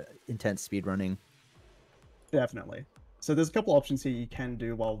intense speedrunning. Definitely. So there's a couple options here you can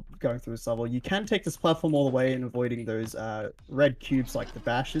do while going through this level. You can take this platform all the way and avoiding those red cubes like the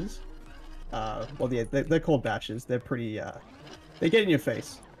bashes. Well, yeah, they're called bashes. They're pretty, they get in your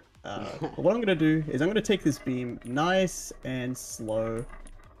face. But what I'm going to do is I'm going to take this beam nice and slow,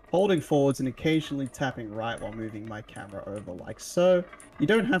 holding forwards and occasionally tapping right while moving my camera over like so. You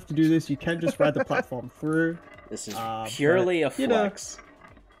don't have to do this. You can just ride the platform through. This is purely a flex.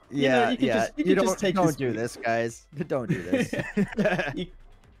 Yeah, you don't do this, guys. Don't do this.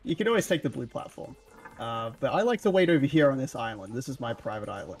 You can always take the blue platform. But I like to wait over here on this island. This is my private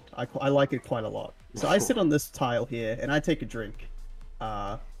island. I like it quite a lot. So I sit on this tile here, and I take a drink.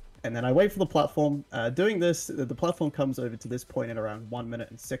 And then I wait for the platform. Doing this, the platform comes over to this point in around 1 minute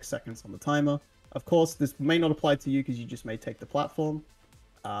and 6 seconds on the timer. Of course, this may not apply to you because you just may take the platform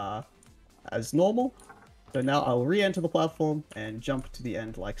as normal. So now I'll re-enter the platform and jump to the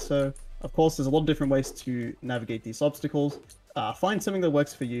end like so. Of course, there's a lot of different ways to navigate these obstacles. Find something that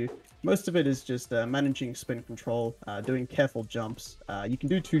works for you. Most of it is just managing spin control, doing careful jumps. You can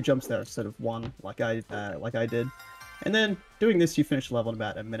do 2 jumps there instead of 1, like I did. And then doing this, you finish the level in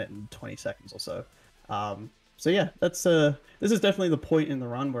about 1 minute and 20 seconds or so. So yeah, that's this is definitely the point in the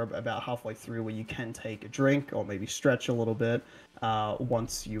run where about halfway through where you can take a drink or maybe stretch a little bit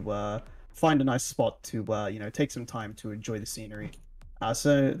once you find a nice spot to take some time to enjoy the scenery.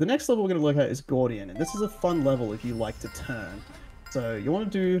 So the next level we're going to look at is Gordian, and this is a fun level if you like to turn. So you want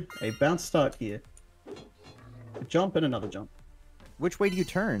to do a bounce start here, a jump and another jump. Which way do you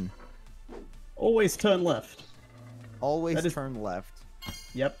turn? Always turn left. Always turn left.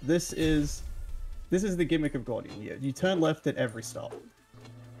 Yep, this is the gimmick of Gordian. You turn left at every stop.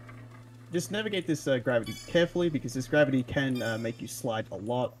 Just navigate this gravity carefully because this gravity can make you slide a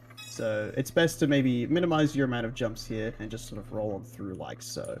lot. So it's best to maybe minimize your amount of jumps here and just sort of roll on through like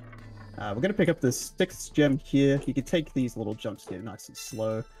so. We're going to pick up the 6th gem here. You can take these little jumps here nice and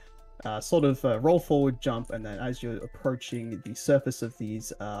slow. Sort of roll forward, jump, and then as you're approaching the surface of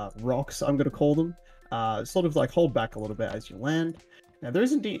these rocks, I'm going to call them, sort of like hold back a little bit as you land. Now there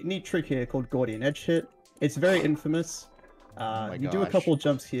is a neat trick here called Gordian Edge Hit. It's very infamous. You do a couple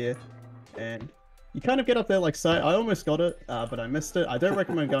jumps here, and you kind of get up there like so. I almost got it, but I missed it. I don't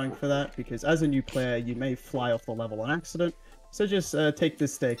recommend going for that because as a new player, you may fly off the level on accident. So just take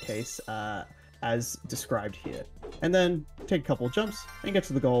this staircase as described here. And then take a couple of jumps and get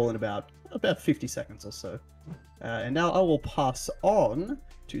to the goal in about 50 seconds or so. And now I will pass on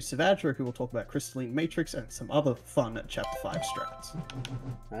to Sevadra, who will talk about Crystalline Matrix and some other fun Chapter 5 strats.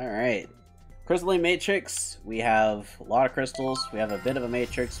 Alright. Crystalline Matrix, we have a lot of crystals, we have a bit of a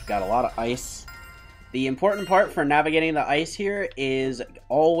matrix, we've got a lot of ice. The important part for navigating the ice here is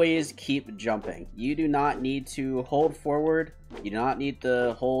always keep jumping. You do not need to hold forward. You do not need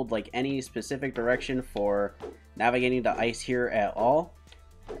to hold like any specific direction for navigating the ice here at all.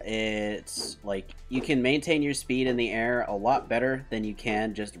 It's like you can maintain your speed in the air a lot better than you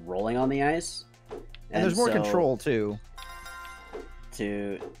can just rolling on the ice. And there's more control too.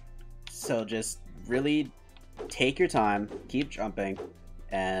 So just really take your time, keep jumping,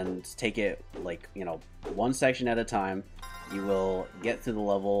 and take it like, one section at a time. You will get through the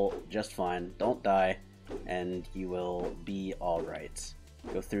level just fine. Don't die, and you will be alright.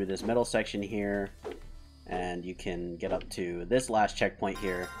 Go through this middle section here, and you can get up to this last checkpoint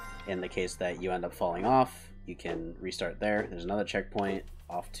here. In the case that you end up falling off, you can restart there. There's another checkpoint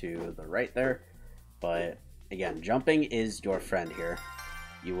off to the right there. But again, jumping is your friend here.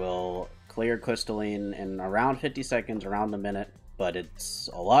 You will clear Crystalline in around 50 seconds, around a minute. But it's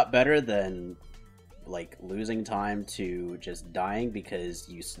a lot better than like losing time to just dying because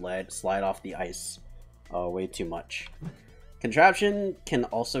you slide off the ice way too much. Contraption can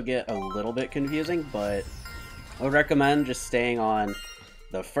also get a little bit confusing, but I would recommend just staying on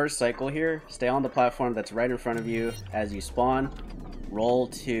the first cycle here. Stay on the platform that's right in front of you as you spawn. Roll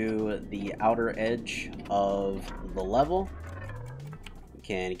to the outer edge of the level. You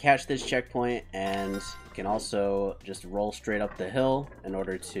can catch this checkpoint, and you can also just roll straight up the hill in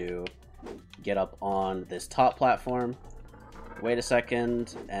order to get up on this top platform. Wait a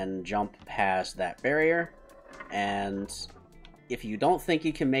second and jump past that barrier. And if you don't think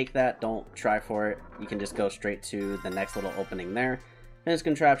you can make that, don't try for it. You can just go straight to the next little opening there. Finish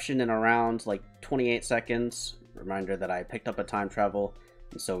contraption in around like 28 seconds. Reminder that I picked up a time travel,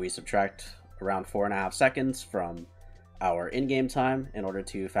 and so we subtract around 4.5 seconds from our in-game time in order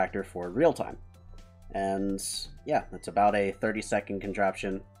to factor for real time. And yeah, that's about a 30-second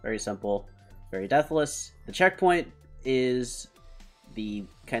contraption. Very simple, very deathless. The checkpoint is the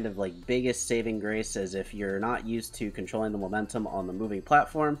kind of like biggest saving grace, as if you're not used to controlling the momentum on the moving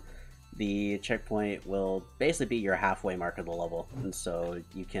platform, the checkpoint will basically be your halfway mark of the level, and so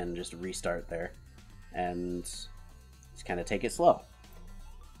you can just restart there and just kind of take it slow.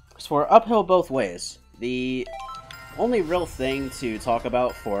 As for uphill both ways, the only real thing to talk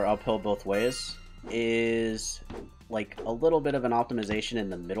about for uphill both ways is like a little bit of an optimization in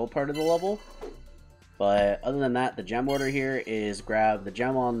the middle part of the level. But other than that, the gem order here is grab the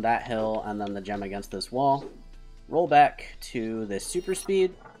gem on that hill and then the gem against this wall, roll back to the super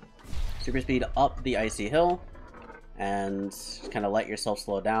speed up the icy hill, and kind of let yourself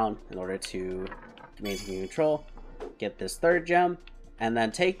slow down in order to maintain control. Get this third gem, and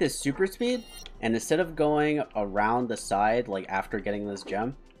then take this super speed, and instead of going around the side like after getting this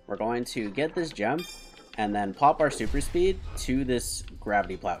gem, we're going to get this gem and then pop our super speed to this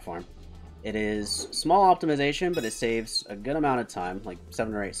gravity platform. It is small optimization, but it saves a good amount of time, like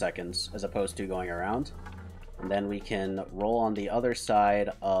 7 or 8 seconds, as opposed to going around. And then we can roll on the other side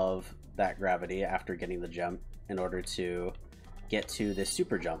of that gravity after getting the gem in order to get to this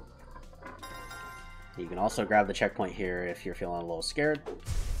super jump. You can also grab the checkpoint here if you're feeling a little scared,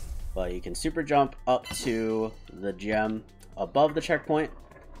 but you can super jump up to the gem above the checkpoint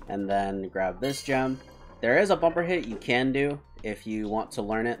and then grab this gem. There is a bumper hit you can do if you want to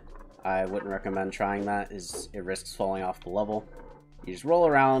learn it. I wouldn't recommend trying that, as it risks falling off the level. You just roll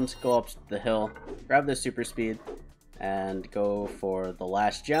around, go up the hill, grab the super speed, and go for the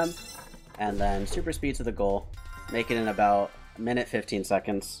last gem, and then super speed to the goal, make it in about a minute 15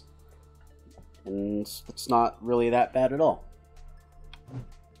 seconds, and it's not really that bad at all.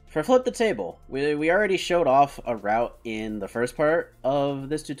 For flip the table, we already showed off a route in the first part of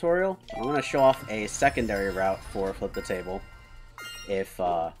this tutorial. I'm going to show off a secondary route for flip the table, if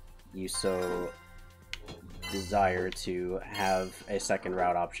you so desire to have a second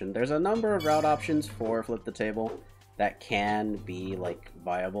route option. There's a number of route options for flip the table that can be like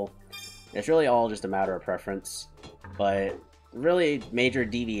viable. It's really all just a matter of preference, but really major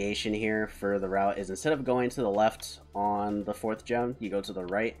deviation here for the route is instead of going to the left on the 4th gem, you go to the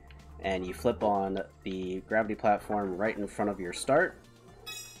right and you flip on the gravity platform right in front of your start,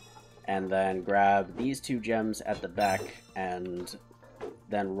 and then grab these 2 gems at the back and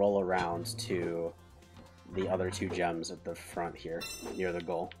then roll around to the other 2 gems at the front here near the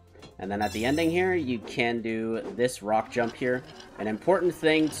goal. And then at the ending here, you can do this rock jump here. An important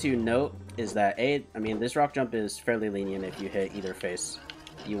thing to note is that this rock jump is fairly lenient. If you hit either face,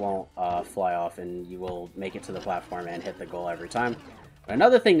 you won't fly off, and you will make it to the platform and hit the goal every time. But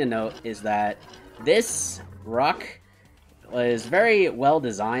another thing to note is that this rock is very well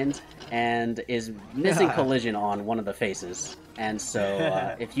designed and is missing collision on one of the faces. And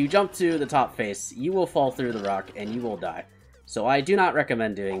so if you jump to the top face, you will fall through the rock and you will die. So I do not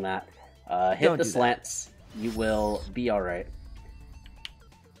recommend doing that. Hit the slants, you will be alright.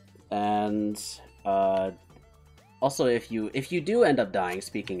 And also, if you do end up dying,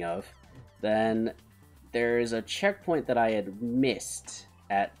 speaking of, then there's a checkpoint that I had missed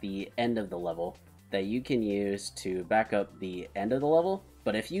at the end of the level that you can use to back up the end of the level.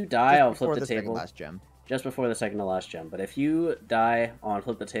 But if you die, I'll flip the table. Last gem. Just before the second to last gem. But if you die on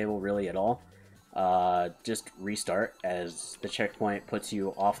flip the table really at all, just restart, as the checkpoint puts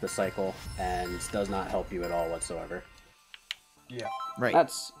you off the cycle and does not help you at all whatsoever. Yeah. Right.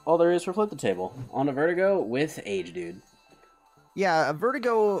 That's all there is for flip the table. On to Vertigo with Age Dude. Yeah,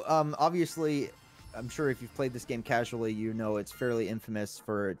 Vertigo, obviously, I'm sure if you've played this game casually, you know it's fairly infamous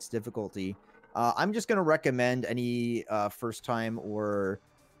for its difficulty. I'm just going to recommend any first time or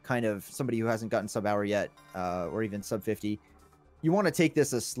kind of somebody who hasn't gotten sub-hour yet, or even sub-50, you want to take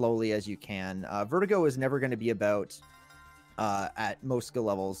this as slowly as you can. Vertigo is never going to be about, at most skill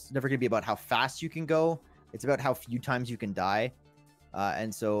levels, never going to be about how fast you can go. It's about how few times you can die.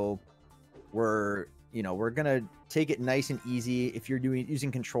 And so we're going to take it nice and easy. If you're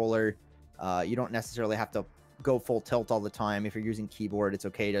using controller, you don't necessarily have to go full tilt all the time. If you're using keyboard, it's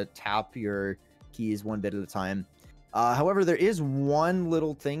okay to tap your keys one bit at a time. However, there is one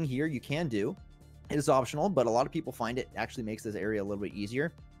little thing here you can do. It is optional, but a lot of people find it actually makes this area a little bit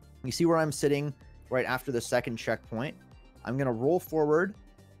easier. You see where I'm sitting right after the second checkpoint. I'm going to roll forward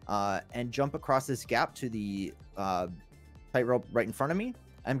and jump across this gap to the tightrope right in front of me.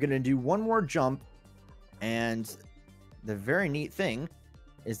 I'm going to do one more jump, and the very neat thing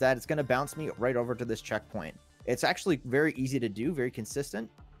is that it's going to bounce me right over to this checkpoint. It's actually very easy to do, very consistent.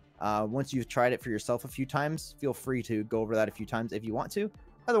 Once you've tried it for yourself a few times, feel free to go over that a few times if you want to.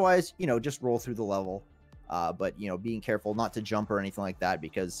 Otherwise, just roll through the level. But, being careful not to jump or anything like that,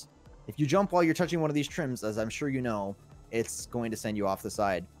 because If you jump while you're touching one of these trims, as I'm sure you know, it's going to send you off the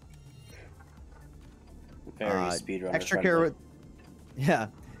side. Very speedrunner extra friendly. care with, yeah,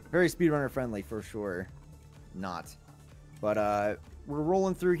 very speedrunner friendly for sure. Not, but we're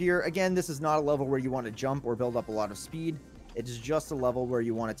rolling through here. Again, this is not a level where you want to jump or build up a lot of speed. It is just a level where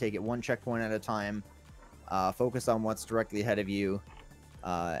you want to take it one checkpoint at a time, focus on what's directly ahead of you,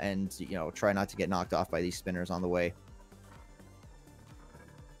 and you know, try not to get knocked off by these spinners on the way.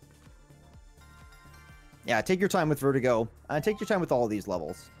 Yeah, take your time with Vertigo. Take your time with all of these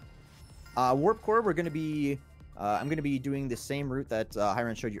levels. Warp Core, we're going to be... I'm going to be doing the same route that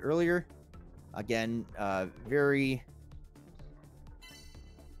Hyran showed you earlier. Again, very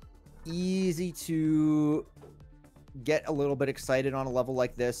easy to get a little bit excited on a level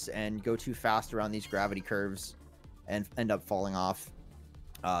like this and go too fast around these gravity curves and end up falling off.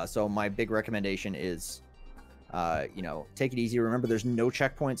 So my big recommendation is, you know, take it easy. Remember, there's no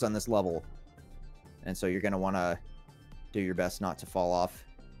checkpoints on this level. And so you're going to want to do your best not to fall off.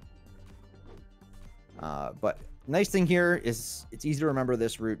 But nice thing here is it's easy to remember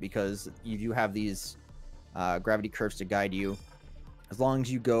this route because you do have these gravity curves to guide you. As long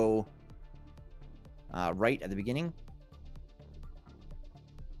as you go right at the beginning.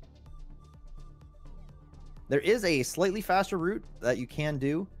 There is a slightly faster route that you can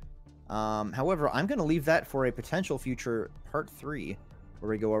do. However, I'm going to leave that for a potential future part 3, where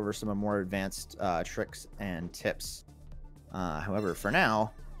we go over some more advanced tricks and tips. However, for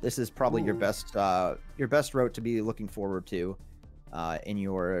now, this is probably your best route to be looking forward to in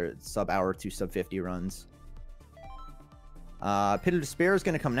your sub-hour to sub-50 runs. Pit of Despair is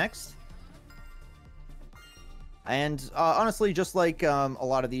going to come next. And honestly, just like a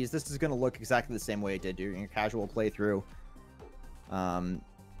lot of these, this is going to look exactly the same way it did during your casual playthrough.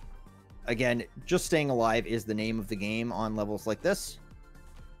 Again, just staying alive is the name of the game on levels like this.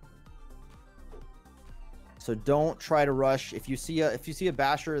 So don't try to rush. If you see a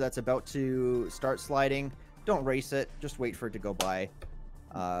basher that's about to start sliding, don't race it. Just wait for it to go by.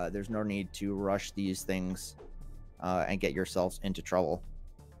 There's no need to rush these things and get yourselves into trouble.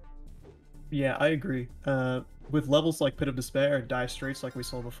 Yeah, I agree. With levels like Pit of Despair and Dire Straits, like we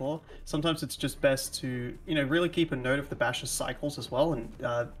saw before, sometimes it's just best to, you know, really keep a note of the basher's cycles as well,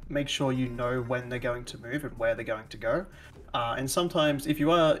 and make sure you know when they're going to move and where they're going to go. And sometimes, if you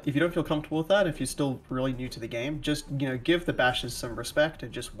don't feel comfortable with that, if you're still really new to the game, just, you know, give the bashers some respect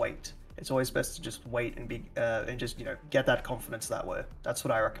and just wait. It's always best to just wait and be and just, you know, get that confidence that way. That's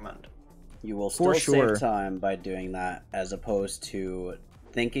what I recommend. You will still save time by doing that, as opposed to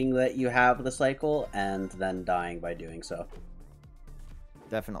thinking that you have the cycle and then dying by doing so.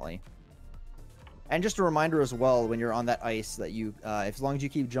 Definitely. And just a reminder as well, when you're on that ice, that you, as long as you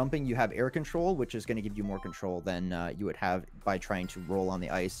keep jumping, you have air control, which is going to give you more control than you would have by trying to roll on the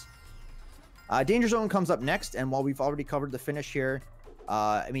ice. Danger Zone comes up next, and while we've already covered the finish here,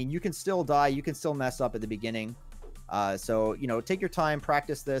 I mean, you can still die, you can still mess up at the beginning. So, you know, take your time,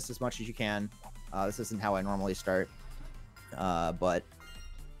 practice this as much as you can. This isn't how I normally start. But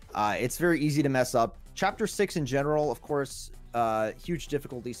it's very easy to mess up. Chapter 6 in general, of course, huge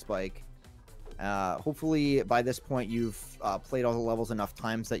difficulty spike. Hopefully by this point you've played all the levels enough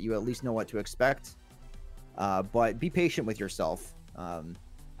times that you at least know what to expect. But be patient with yourself.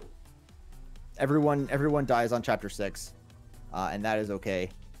 Everyone dies on Chapter 6, and that is okay.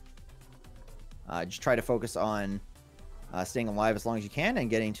 Just try to focus on staying alive as long as you can and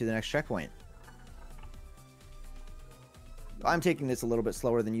getting to the next checkpoint. I'm taking this a little bit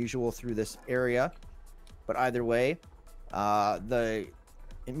slower than usual through this area, but either way, the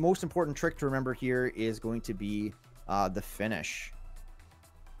most important trick to remember here is going to be the finish.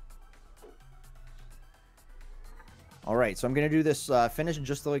 All right, so I'm going to do this finish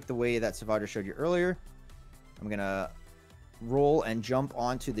just like the way that Sevadra showed you earlier. I'm going to roll and jump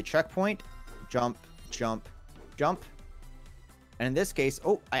onto the checkpoint. Jump, jump, jump. And in this case,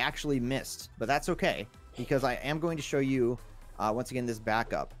 oh, I actually missed, but that's okay, because I am going to show you once again this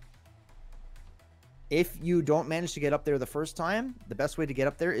backup. If you don't manage to get up there the first time, the best way to get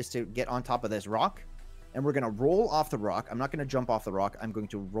up there is to get on top of this rock, and we're going to roll off the rock. I'm not going to jump off the rock. I'm going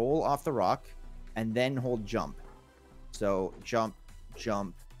to roll off the rock and then hold jump. So jump,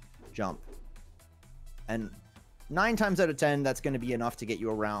 jump, jump. And 9 times out of 10, that's going to be enough to get you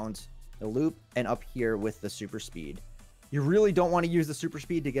around the loop and up here with the super speed. You really don't want to use the super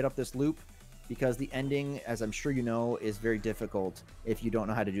speed to get up this loop, because the ending, as I'm sure you know, is very difficult if you don't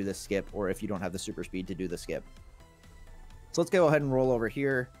know how to do this skip, or if you don't have the super speed to do the skip. So let's go ahead and roll over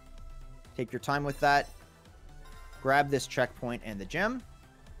here. Take your time with that. Grab this checkpoint and the gem.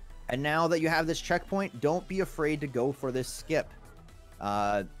 And now that you have this checkpoint, don't be afraid to go for this skip.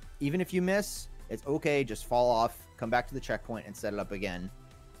 even if you miss, it's okay. Just fall off, come back to the checkpoint, and set it up again.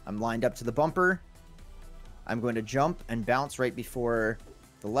 I'm lined up to the bumper. I'm going to jump and bounce right before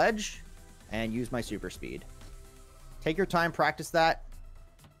the ledge and use my super speed. Take your time, practice that.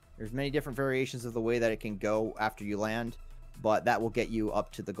 There's many different variations of the way that it can go after you land, but that will get you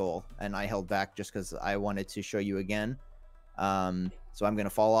up to the goal. And I held back just because I wanted to show you again. So I'm going to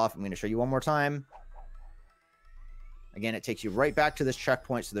fall off. I'm going to show you one more time. Again, it takes you right back to this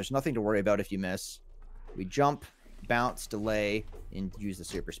checkpoint, so there's nothing to worry about if you miss. We jump, bounce, delay, and use the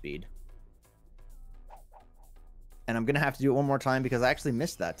super speed. And I'm going to have to do it one more time because I actually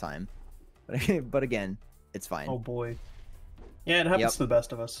missed that time. But again, it's fine. Oh boy. Yeah, it happens to the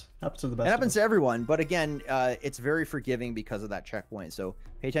best of us. It happens to everyone, but again, it's very forgiving because of that checkpoint. So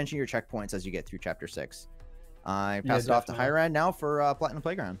pay attention to your checkpoints as you get through Chapter 6. I pass it off to Hyran now for Platinum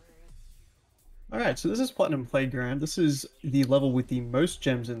Playground. Alright, so this is Platinum Playground. This is the level with the most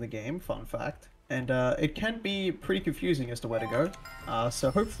gems in the game, fun fact. And it can be pretty confusing as to where to go. So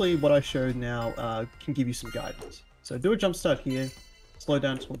hopefully what I showed now can give you some guidance. So do a jump start here, slow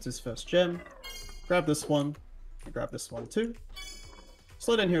down towards this first gem, grab this one, and grab this one too.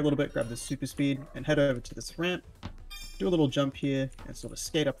 Slow down here a little bit, grab this super speed, and head over to this ramp. Do a little jump here, and sort of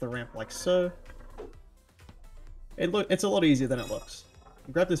skate up the ramp like so. It's a lot easier than it looks.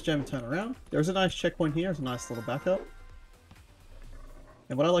 Grab this gem and turn around. There's a nice checkpoint here, there's a nice little backup.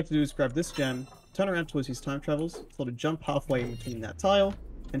 And what I like to do is grab this gem, turn around towards these time travels, sort of jump halfway in between that tile,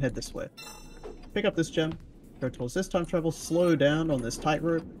 and head this way. Pick up this gem, go towards this time travel, slow down on this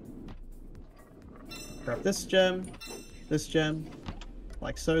tightrope. Grab this gem,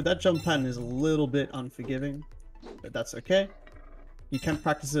 like so. That jump pattern is a little bit unforgiving, but that's okay. You can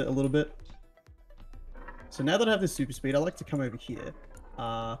practice it a little bit. So now that I have this super speed, I like to come over here.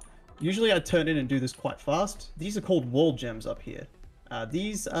 Usually I turn in and do this quite fast. These are called wall gems up here.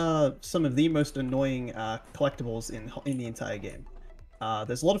 These are some of the most annoying collectibles in the entire game.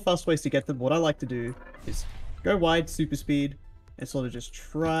 There's a lot of fast ways to get them. What I like to do is go wide, super speed, and sort of just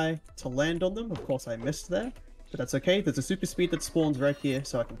try to land on them. Of course I missed there, but that's okay. There's a super speed that spawns right here,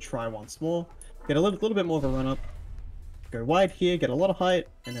 so I can try once more. Get a little bit more of a run up. Go wide here, get a lot of height,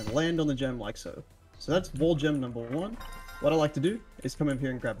 and then land on the gem like so. So that's wall gem number 1. What I like to do is come in here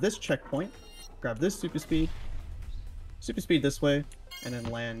and grab this checkpoint, grab this super speed this way, and then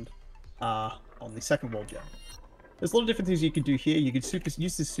land on the second wall gem. There's a lot of different things you can do here. You could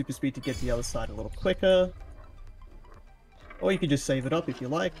use this super speed to get to the other side a little quicker. Or you could just save it up if you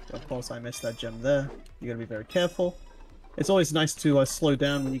like. Of course, I missed that gem there. You gotta be very careful. It's always nice to slow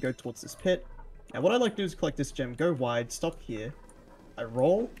down when you go towards this pit. And what I like to do is collect this gem, go wide, stop here. I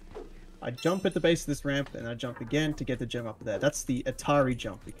roll. I jump at the base of this ramp, and I jump again to get the gem up there. That's the Atari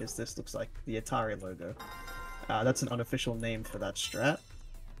jump, because this looks like the Atari logo. That's an unofficial name for that strat.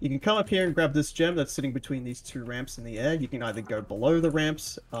 You can come up here and grab this gem that's sitting between these two ramps in the air. You can either go below the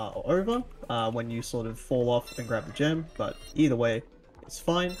ramps or over when you sort of fall off and grab the gem, but either way, it's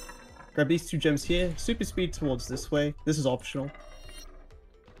fine. Grab these two gems here, super speed towards this way. This is optional.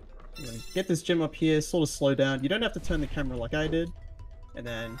 Get this gem up here, sort of slow down. You don't have to turn the camera like I did. And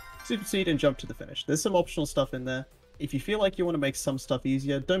then super speed and jump to the finish. There's some optional stuff in there. If you feel like you want to make some stuff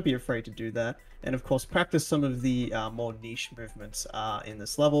easier, don't be afraid to do that. And of course, practice some of the more niche movements in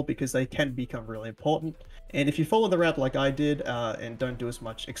this level, because they can become really important. And if you follow the route like I did, and don't do as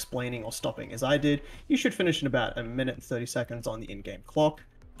much explaining or stopping as I did, you should finish in about 1 minute and 30 seconds on the in-game clock.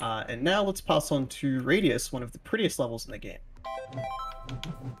 And now let's pass on to Radius, one of the prettiest levels in the game.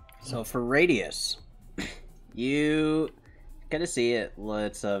 So for Radius, you get to see it.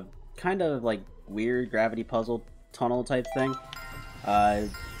 It's a kind of like weird gravity puzzle tunnel type thing.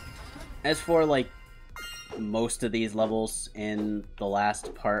 As for like most of these levels in the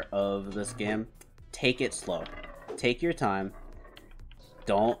last part of this game, take it slow. Take your time.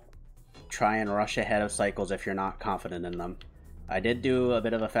 Don't try and rush ahead of cycles if you're not confident in them. I did do a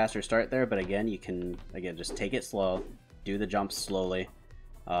bit of a faster start there, but again, you can just take it slow. Do the jumps slowly.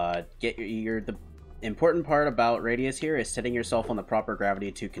 The important part about Radius here is setting yourself on the proper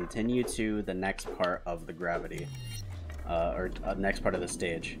gravity to continue to the next part of the gravity, next part of the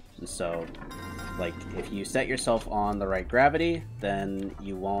stage. And so, like, if you set yourself on the right gravity, then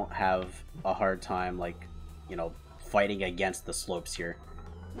you won't have a hard time, like, fighting against the slopes here.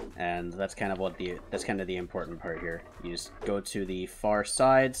 And that's kind of the important part here. You just go to the far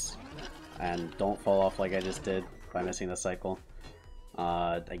sides and don't fall off like I just did by missing the cycle.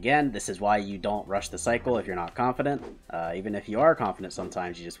 Again, this is why you don't rush the cycle if you're not confident. Even if you are confident,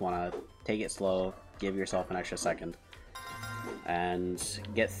 sometimes you just want to take it slow, give yourself an extra second, and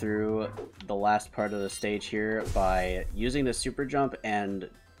get through the last part of the stage here by using the super jump and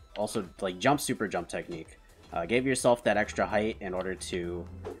also like super jump technique. Give yourself that extra height in order to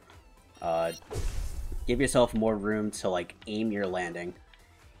give yourself more room to like aim your landing,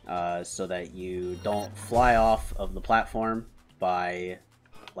 so that you don't fly off of the platform by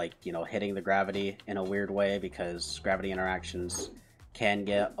like, you know, hitting the gravity in a weird way, because gravity interactions can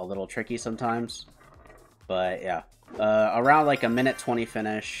get a little tricky sometimes. But yeah, around like a minute 20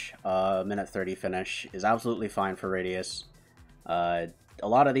 finish, minute 30 finish is absolutely fine for Radius. A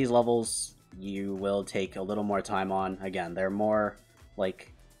lot of these levels you will take a little more time on. Again, they're more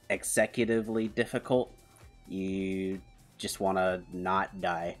like executively difficult. You just want to not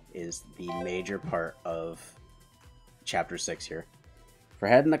die is the major part of Chapter 6 here. For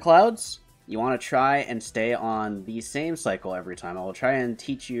Head in the Clouds, you want to try and stay on the same cycle every time. I will try and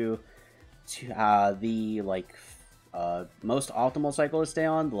teach you to, the like most optimal cycle to stay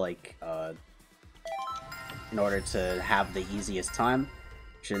on, like in order to have the easiest time.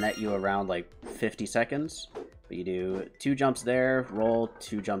 Should net you around like 50 seconds. But you do 2 jumps there, roll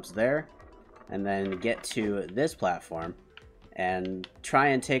 2 jumps there, and then get to this platform and try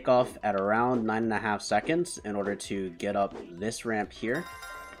and take off at around 9.5 seconds in order to get up this ramp here.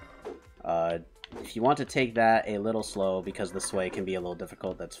 If you want to take that a little slow because the sway can be a little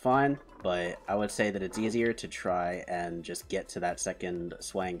difficult, that's fine, but I would say that it's easier to try and just get to that second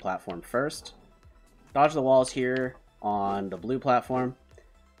swaying platform first. Dodge the walls here on the blue platform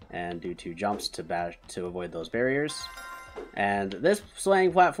and do 2 jumps to avoid those barriers. And this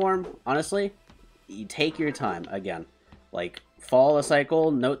swaying platform, honestly, you take your time. Again, like follow the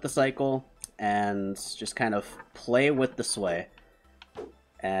cycle, note the cycle, and just kind of play with the sway,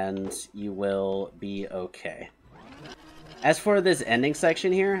 and you will be okay. As for this ending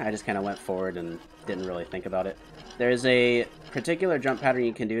section here, I just kind of went forward and didn't really think about it. There's a particular jump pattern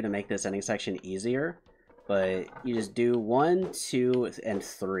you can do to make this ending section easier, but you just do 1, 2, and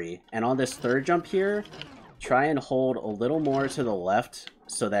 3. And on this third jump here, try and hold a little more to the left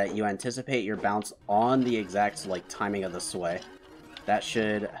so that you anticipate your bounce on the exact like timing of the sway. That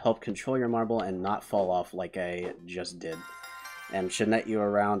should help control your marble and not fall off like I just did. And should net you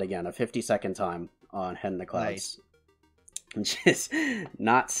around, again, a 50-second time on Head in the Clouds. Nice. Which is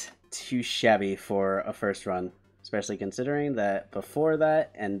not too shabby for a first run, especially considering that before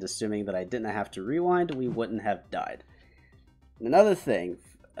that, and assuming that I didn't have to rewind, we wouldn't have died. Another thing,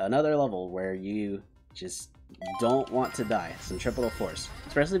 another level where you just don't want to die, Centripetal Force.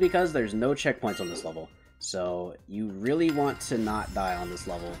 Especially because there's no checkpoints on this level. So you really want to not die on this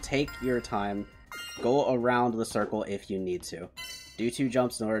level. Take your time, go around the circle if you need to. Do 2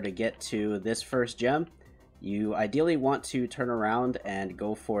 jumps in order to get to this first gem. You ideally want to turn around and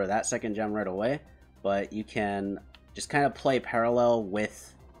go for that second gem right away, but you can just kind of play parallel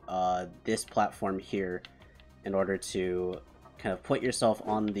with this platform here in order to kind of put yourself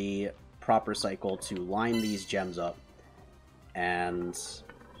on the proper cycle to line these gems up and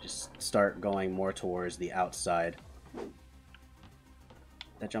just start going more towards the outside.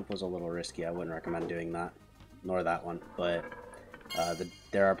 That jump was a little risky. I wouldn't recommend doing that, nor that one, but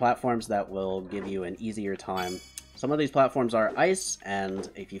there are platforms that will give you an easier time. Some of these platforms are ice, and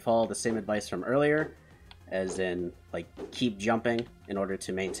if you follow the same advice from earlier, as in like keep jumping in order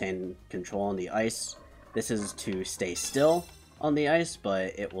to maintain control on the ice, this is to stay still on the ice,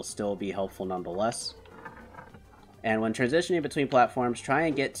 but it will still be helpful nonetheless. And when transitioning between platforms, try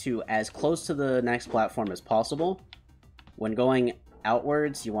and get to as close to the next platform as possible. When going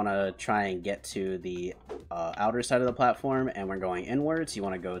outwards, you want to try and get to the outer side of the platform, and when going inwards, you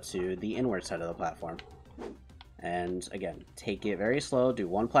want to go to the inward side of the platform. And again, take it very slow, do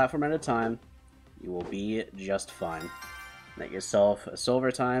 1 platform at a time. You will be just fine. Let yourself a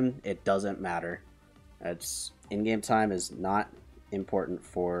silver time, it doesn't matter. It's in-game time is not important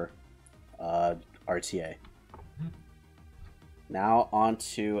for RTA. Now on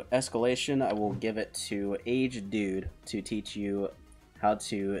to escalation. I will give it to Age Dude to teach you how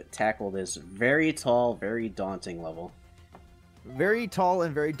to tackle this very tall, very daunting level. Very tall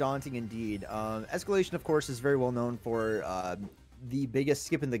and very daunting indeed. Escalation, of course, is very well known for the biggest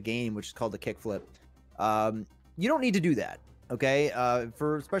skip in the game, which is called the kickflip. You don't need to do that, okay?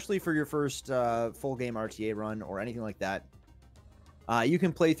 Especially for your first full game RTA run or anything like that. You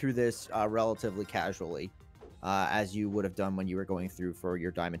can play through this relatively casually, as you would have done when you were going through for your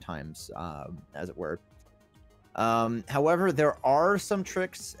diamond times, as it were. However, there are some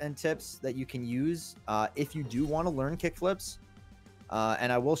tricks and tips that you can use if you do want to learn kickflips,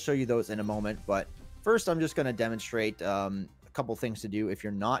 and I will show you those in a moment. But first, I'm just going to demonstrate a couple things to do if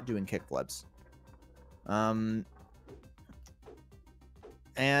you're not doing kickflips.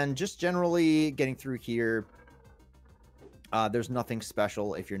 And just generally getting through here, There's nothing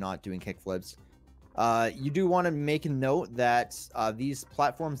special if you're not doing kickflips. You do want to make a note that these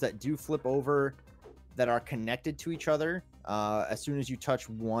platforms that do flip over that are connected to each other, as soon as you touch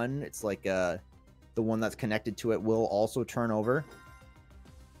one, it's like the one that's connected to it will also turn over.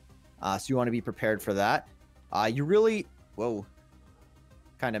 So you want to be prepared for that. You really... Whoa.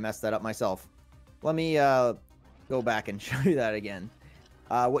 Kind of messed that up myself. Let me go back and show you that again.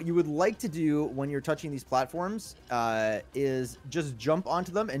 What you would like to do when you're touching these platforms is just jump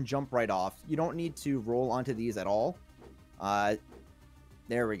onto them and jump right off. You don't need to roll onto these at all.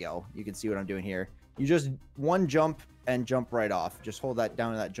 There we go. You can see what I'm doing here. You just one jump and jump right off. Just hold that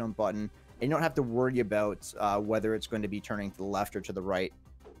down to that jump button. And you don't have to worry about whether it's going to be turning to the left or to the right,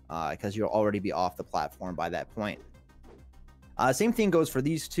 because you'll already be off the platform by that point. Same thing goes for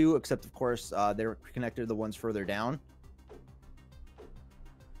these two, except of course they're connected to the ones further down.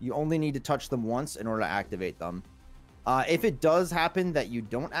 You only need to touch them once in order to activate them. If it does happen that you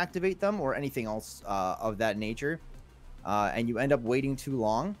don't activate them or anything else of that nature, and you end up waiting too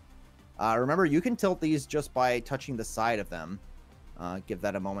long, remember you can tilt these just by touching the side of them. Give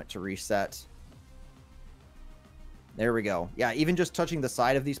that a moment to reset. There we go. Yeah, even just touching the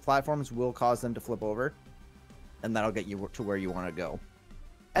side of these platforms will cause them to flip over, and that'll get you to where you want to go.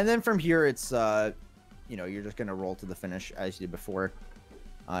 And then from here, it's, you know, you're just going to roll to the finish as you did before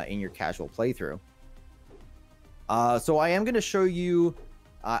in your casual playthrough. So I am going to show you,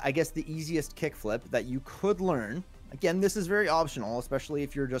 I guess, the easiest kickflip that you could learn. Again, this is very optional, especially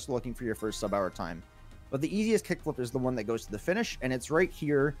if you're just looking for your first sub-hour time. But the easiest kickflip is the one that goes to the finish, and it's right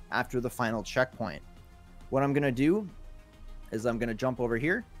here after the final checkpoint. What I'm going to do is I'm going to jump over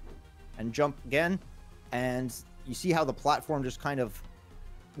here and jump again, and you see how the platform just kind of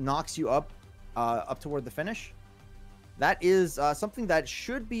knocks you up toward the finish? That is something that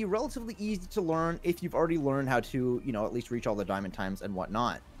should be relatively easy to learn if you've already learned how to, you know, at least reach all the diamond times and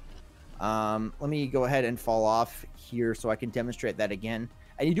whatnot. Let me go ahead and fall off here so I can demonstrate that again.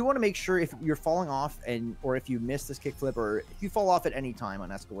 And you do want to make sure if you're falling off or if you miss this kickflip or if you fall off at any time on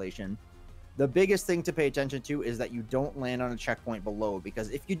escalation, the biggest thing to pay attention to is that you don't land on a checkpoint below, because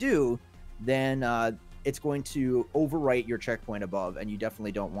if you do, then it's going to overwrite your checkpoint above, and you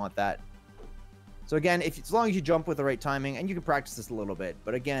definitely don't want that. So again, as long as you jump with the right timing, and you can practice this a little bit,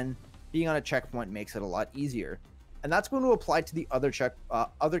 but again, being on a checkpoint makes it a lot easier. And that's going to apply to the other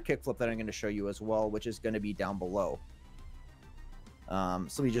kickflip that I'm going to show you as well, which is going to be down below.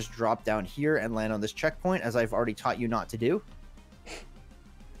 So we just drop down here and land on this checkpoint, as I've already taught you not to do.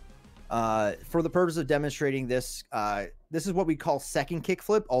 For the purpose of demonstrating this, this is what we call second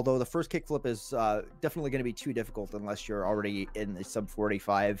kickflip, although the first kickflip is definitely going to be too difficult unless you're already in the sub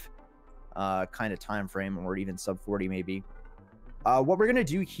 45 kind of time frame, or even sub 40 maybe. What we're going to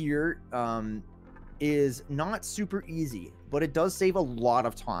do here is not super easy, but it does save a lot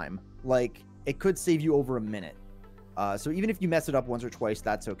of time. Like, it could save you over a minute. So even if you mess it up once or twice,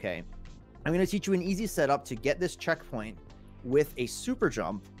 that's okay. I'm going to teach you an easy setup to get this checkpoint with a super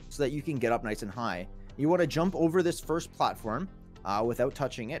jump so that you can get up nice and high. You want to jump over this first platform without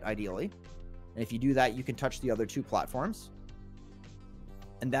touching it, ideally. And if you do that, you can touch the other two platforms.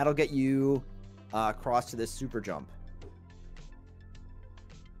 And that'll get you across to this super jump.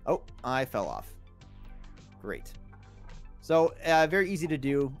 Oh, I fell off. Great. So very easy to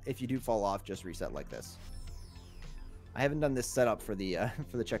do. If you do fall off, just reset like this. I haven't done this setup for the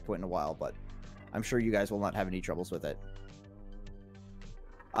checkpoint in a while, but I'm sure you guys will not have any troubles with it.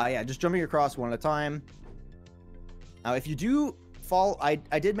 Yeah, just jumping across one at a time. Now, if you do fall, I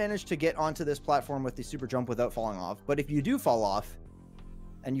did manage to get onto this platform with the super jump without falling off, but if you do fall off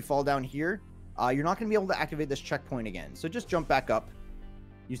and you fall down here, you're not going to be able to activate this checkpoint again. So just jump back up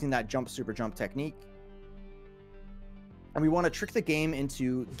using that jump super jump technique. And we want to trick the game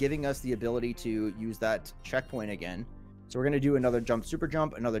into giving us the ability to use that checkpoint again. So we're going to do another jump super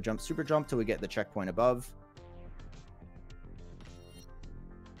jump, another jump super jump till we get the checkpoint above.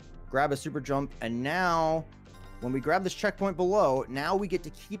 Grab a super jump, and now when we grab this checkpoint below, now we get to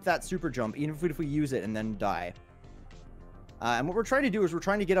keep that super jump even if we use it and then die. And what we're trying to do is we're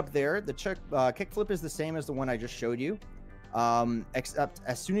trying to get up there. The kickflip is the same as the one I just showed you, except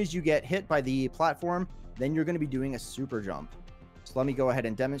as soon as you get hit by the platform, then you're going to be doing a super jump. So let me go ahead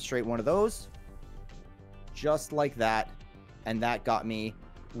and demonstrate one of those, just like that. And that got me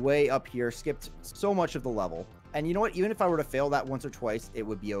way up here, skipped so much of the level. And you know what? Even if I were to fail that once or twice, it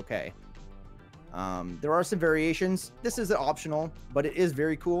would be okay. There are some variations. This is optional, but it is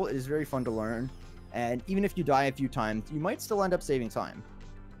very cool. It is very fun to learn. And even if you die a few times, you might still end up saving time.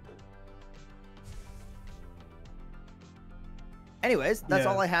 Anyways, that's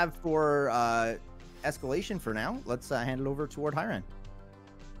all I have for escalation for now. Let's hand it over toward Hyran.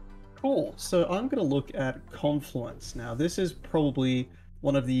 Cool. So I'm going to look at Confluence. Now, this is probably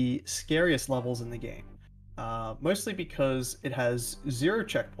one of the scariest levels in the game. Mostly because it has 0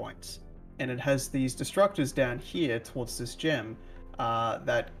 checkpoints, and it has these destructors down here towards this gem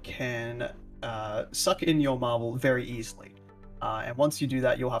that can suck in your marble very easily. And once you do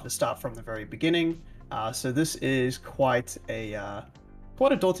that, you'll have to start from the very beginning. So this is quite a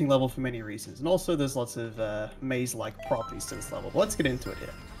daunting level for many reasons. And also there's lots of maze-like properties to this level. But let's get into it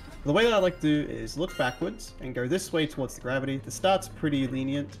here. The way that I like to do is look backwards and go this way towards the gravity. The start's pretty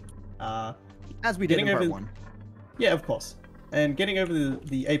lenient. As we did in part 1. Yeah, of course. And getting over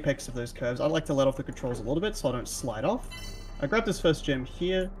the apex of those curves, I like to let off the controls a little bit so I don't slide off. I grab this first gem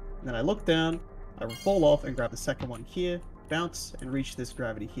here, and then I look down, I fall off and grab the second one here, bounce, and reach this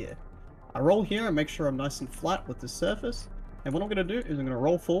gravity here. I roll here and make sure I'm nice and flat with the surface. And what I'm going to do is I'm going to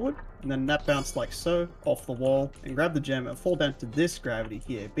roll forward, and then that bounce like so, off the wall, and grab the gem and fall down to this gravity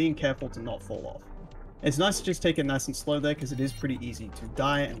here, being careful to not fall off. It's nice to just take it nice and slow there, because it is pretty easy to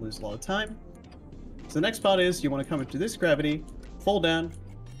die and lose a lot of time. So the next part is, you want to come into this gravity, fall down,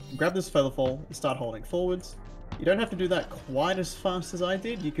 grab this feather fall, and start holding forwards. You don't have to do that quite as fast as I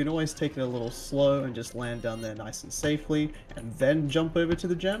did. You can always take it a little slow and just land down there nice and safely, and then jump over to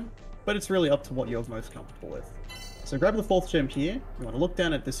the gem. But it's really up to what you're most comfortable with. So grab the 4th gem here. You want to look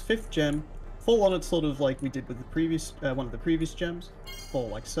down at this 5th gem, fall on it sort of like we did with the previous one of the previous gems, fall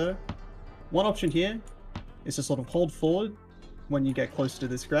like so. One option here is to sort of hold forward when you get close to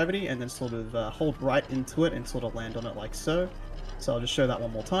this gravity, and then sort of hold right into it and sort of land on it like so. So I'll just show that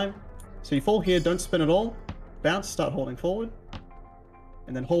one more time. So you fall here, don't spin at all, bounce, start holding forward,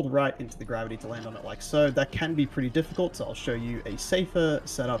 and then hold right into the gravity to land on it like so. That can be pretty difficult, so I'll show you a safer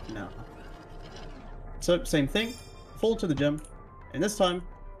setup now. So same thing, fall to the gem, and this time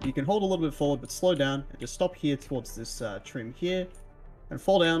you can hold a little bit forward but slow down and just stop here towards this trim here, and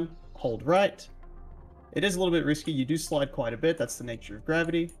fall down, hold right. It is a little bit risky, you do slide quite a bit, that's the nature of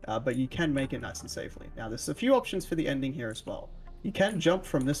gravity, but you can make it nice and safely. Now there's a few options for the ending here as well. You can jump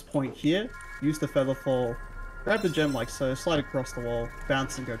from this point here, use the feather fall, grab the gem like so, slide across the wall,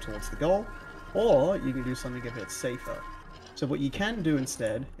 bounce and go towards the goal, or you can do something a bit safer. So what you can do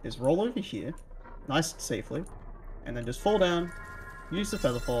instead is roll over here, nice and safely, and then just fall down, use the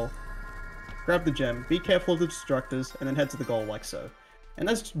feather fall, grab the gem, be careful of the destructors, and then head to the goal like so. And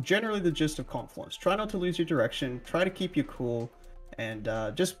that's generally the gist of Confluence. Try not to lose your direction, try to keep you cool, and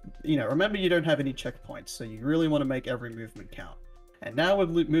just, remember you don't have any checkpoints, so you really want to make every movement count. And now we're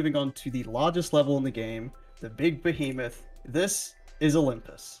moving on to the largest level in the game, the big behemoth. This is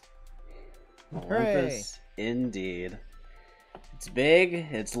Olympus. Olympus, indeed. It's big,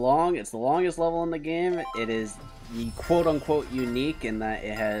 it's long, it's the longest level in the game. It is quote-unquote unique in that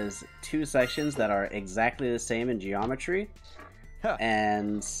it has 2 sections that are exactly the same in geometry. Huh.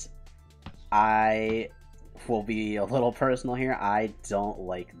 And I will be a little personal here. I don't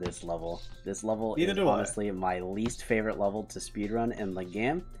like this level. This level is honestly my least favorite level to speedrun in the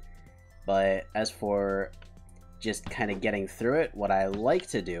game. But as for just kind of getting through it, what I like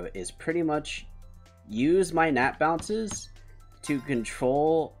to do is pretty much use my nap bounces to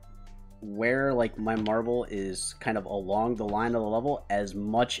control where like my marble is kind of along the line of the level as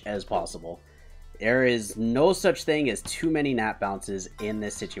much as possible. There is no such thing as too many nap bounces in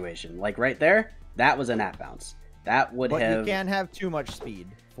this situation. Like right there, that was a nap bounce. That would have... But you can't have too much speed,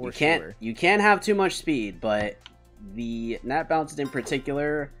 for sure. You can't have too much speed, but the nap bounces in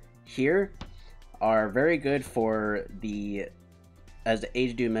particular here are very good for the, as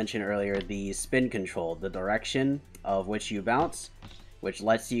HDude mentioned earlier, the spin control, the direction of which you bounce, which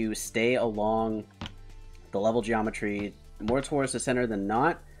lets you stay along the level geometry more towards the center than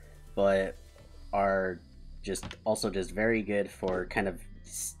not, but are just also just very good for kind of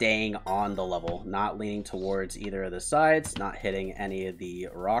staying on the level, not leaning towards either of the sides, not hitting any of the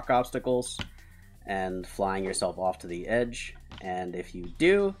rock obstacles, and flying yourself off to the edge. And if you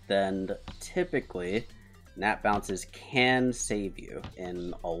do, then typically nap bounces can save you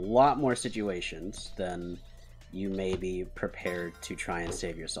in a lot more situations than you may be prepared to try and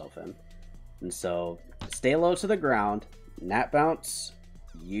save yourself in. And so stay low to the ground, nap bounce,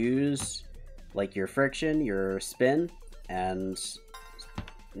 use like your friction, your spin, and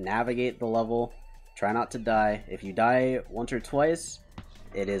navigate the level. Try not to die. If you die once or twice,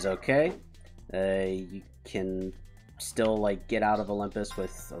 it is okay. You can still like get out of Olympus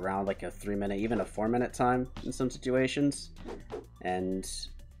with around like a 3-minute, even a 4-minute time in some situations, and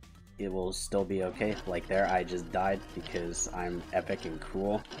it will still be okay. Like there, I just died because I'm epic and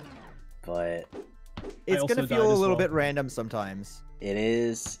cool, but it's gonna feel a little bit random sometimes. It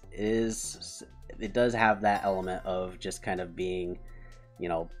is it does have that element of just kind of being, you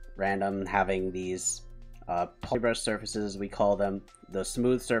know, random, having these polybrush surfaces, we call them, the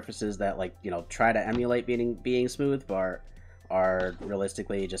smooth surfaces that, like, you know, try to emulate being smooth, but are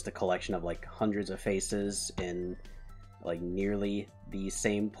realistically just a collection of like hundreds of faces in like nearly the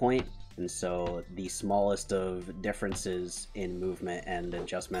same point. And so the smallest of differences in movement and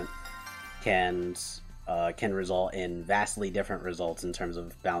adjustment can result in vastly different results in terms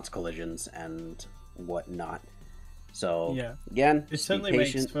of bounce collisions and whatnot. So yeah, again, it certainly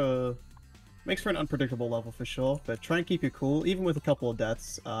makes for an unpredictable level for sure. But try and keep it cool, even with a couple of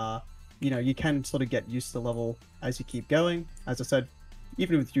deaths. You know, you can sort of get used to the level as you keep going. As I said,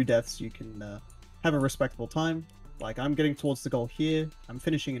 even with 2 deaths, you can have a respectable time. Like, I'm getting towards the goal here. I'm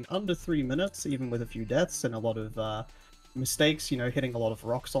finishing in under 3 minutes, even with a few deaths and a lot of mistakes, you know, hitting a lot of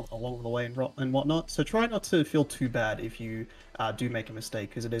rocks along the way and whatnot. So try not to feel too bad if you do make a mistake,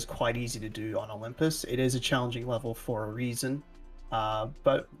 because it is quite easy to do on Olympus. It is a challenging level for a reason.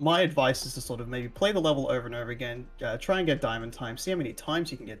 But my advice is to sort of maybe play the level over and over again, try and get diamond time, see how many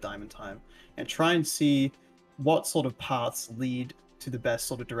times you can get diamond time, and try and see what sort of paths lead to the best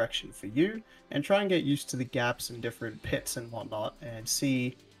sort of direction for you, and try and get used to the gaps and different pits and whatnot, and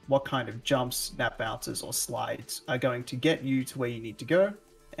see what kind of jumps, snap bounces, or slides are going to get you to where you need to go.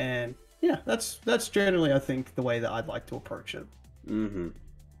 And yeah, that's generally, I think, the way that I'd like to approach it. Mm-hmm.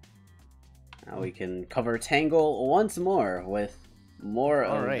 Now we can cover Tangle once more with more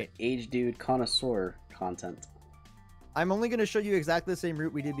of Age Dude Connoisseur content. I'm only going to show you exactly the same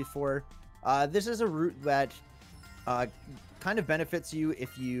route we did before. This is a route that kind of benefits you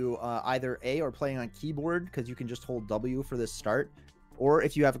if you either A, are playing on keyboard, because you can just hold W for this start, or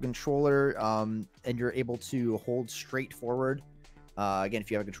if you have a controller and you're able to hold straight forward. Again, if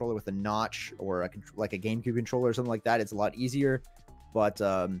you have a controller with a notch, or like a GameCube controller or something like that, it's a lot easier. But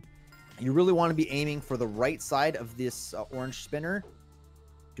you really want to be aiming for the right side of this orange spinner,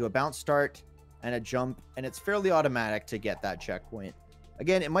 do a bounce start and a jump, and it's fairly automatic to get that checkpoint.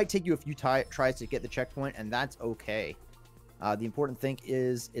 Again, it might take you a few tries to get the checkpoint, and that's okay. The important thing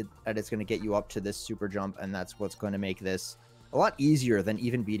is that it's going to get you up to this super jump, and that's what's going to make this a lot easier than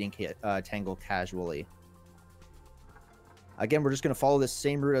even beating Tangle casually. Again, we're just going to follow this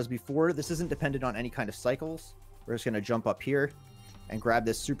same route as before. This isn't dependent on any kind of cycles. We're just going to jump up here and grab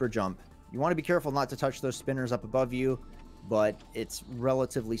this super jump. You want to be careful not to touch those spinners up above you, but it's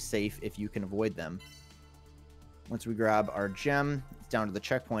relatively safe if you can avoid them. Once we grab our gem, it's down to the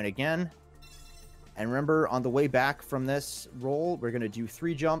checkpoint again. And remember, on the way back from this roll, we're going to do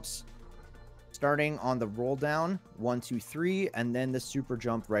 3 jumps, starting on the roll down, 1, 2, 3, and then the super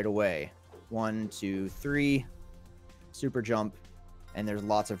jump right away. 1, 2, 3, super jump, and there's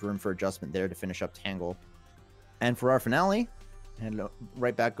lots of room for adjustment there to finish up Tangle. And for our finale, and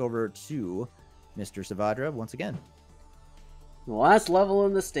right back over to Mr. Sevadra once again. The last level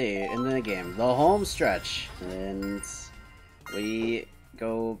in the game, the home stretch, and we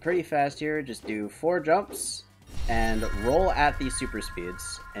go pretty fast here. Just do 4 jumps and roll at these super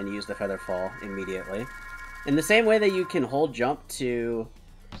speeds and use the feather fall immediately. In the same way that you can hold jump to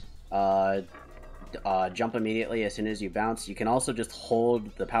jump immediately as soon as you bounce, you can also just hold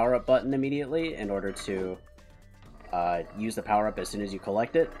the power up button immediately in order to use the power up as soon as you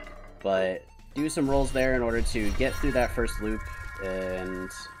collect it. But do some rolls there in order to get through that first loop, and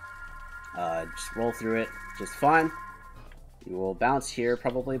just roll through it just fine. You will bounce here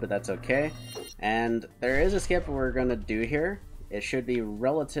probably, but that's okay. And there is a skip we're gonna do here. It should be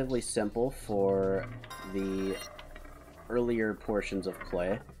relatively simple for the earlier portions of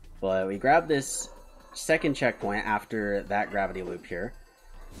play, but we grab this second checkpoint after that gravity loop here.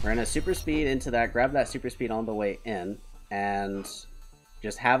 We're gonna super speed into that, grab that super speed on the way in, and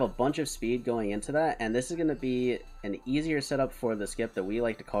just have a bunch of speed going into that. And this is gonna be an easier setup for the skip that we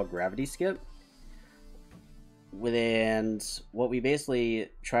like to call gravity skip. And what we basically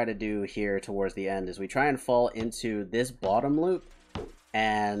try to do here towards the end is we try and fall into this bottom loop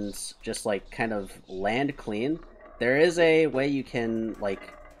and just like kind of land clean. There is a way you can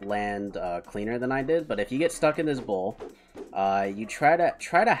like land cleaner than I did, but if you get stuck in this bowl, you try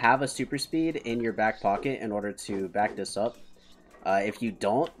to have a super speed in your back pocket in order to back this up. If you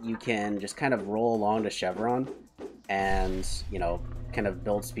don't, you can just kind of roll along to Chevron and, you know, kind of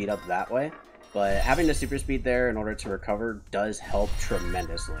build speed up that way. But having the super speed there in order to recover does help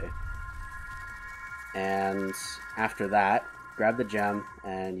tremendously. And after that, grab the gem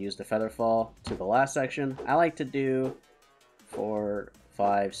and use the feather fall to the last section. I like to do 4,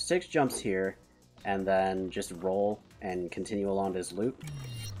 5, 6 jumps here, and then just roll and continue along this loop.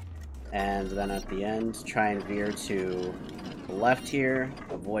 And then at the end, try and veer to the left here,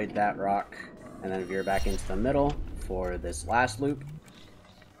 avoid that rock, and then veer back into the middle for this last loop.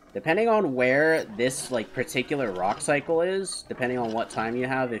 Depending on where this like particular rock cycle is, depending on what time you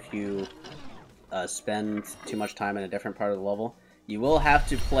have, if you spend too much time in a different part of the level, you will have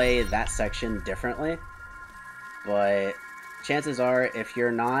to play that section differently. But chances are, if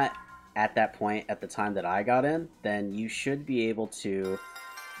you're not at that point at the time that I got in, then you should be able to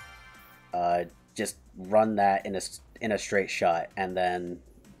just run that in a straight shot, and then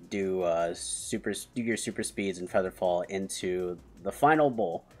do your super speeds and featherfall into the final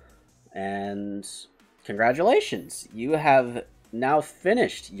bowl. And congratulations, you have now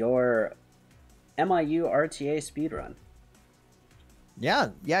finished your MIU RTA speedrun. Yeah,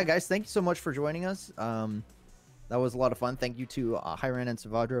 guys, thank you so much for joining us. That was a lot of fun. Thank you to Hyran and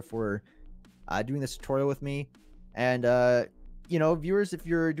Sevadra for doing this tutorial with me. And you know, viewers, if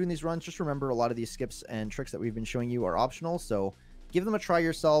you're doing these runs, just remember a lot of these skips and tricks that we've been showing you are optional. So give them a try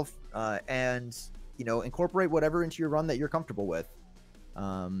yourself, and you know, incorporate whatever into your run that you're comfortable with.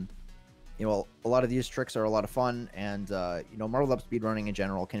 You know, a lot of these tricks are a lot of fun, and you know, Marbled Up speedrunning in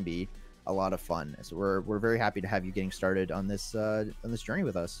general can be a lot of fun. So we're very happy to have you getting started on this journey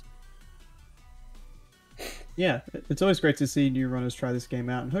with us. Yeah, it's always great to see new runners try this game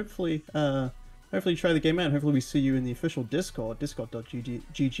out, and hopefully try the game out, and hopefully we see you in the official Discord,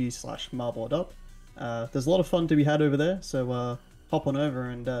 discord.gg/marbledup. There's a lot of fun to be had over there, so hop on over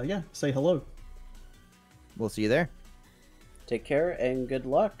and yeah, say hello. We'll see you there. Take care and good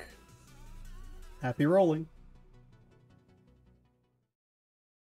luck. Happy rolling.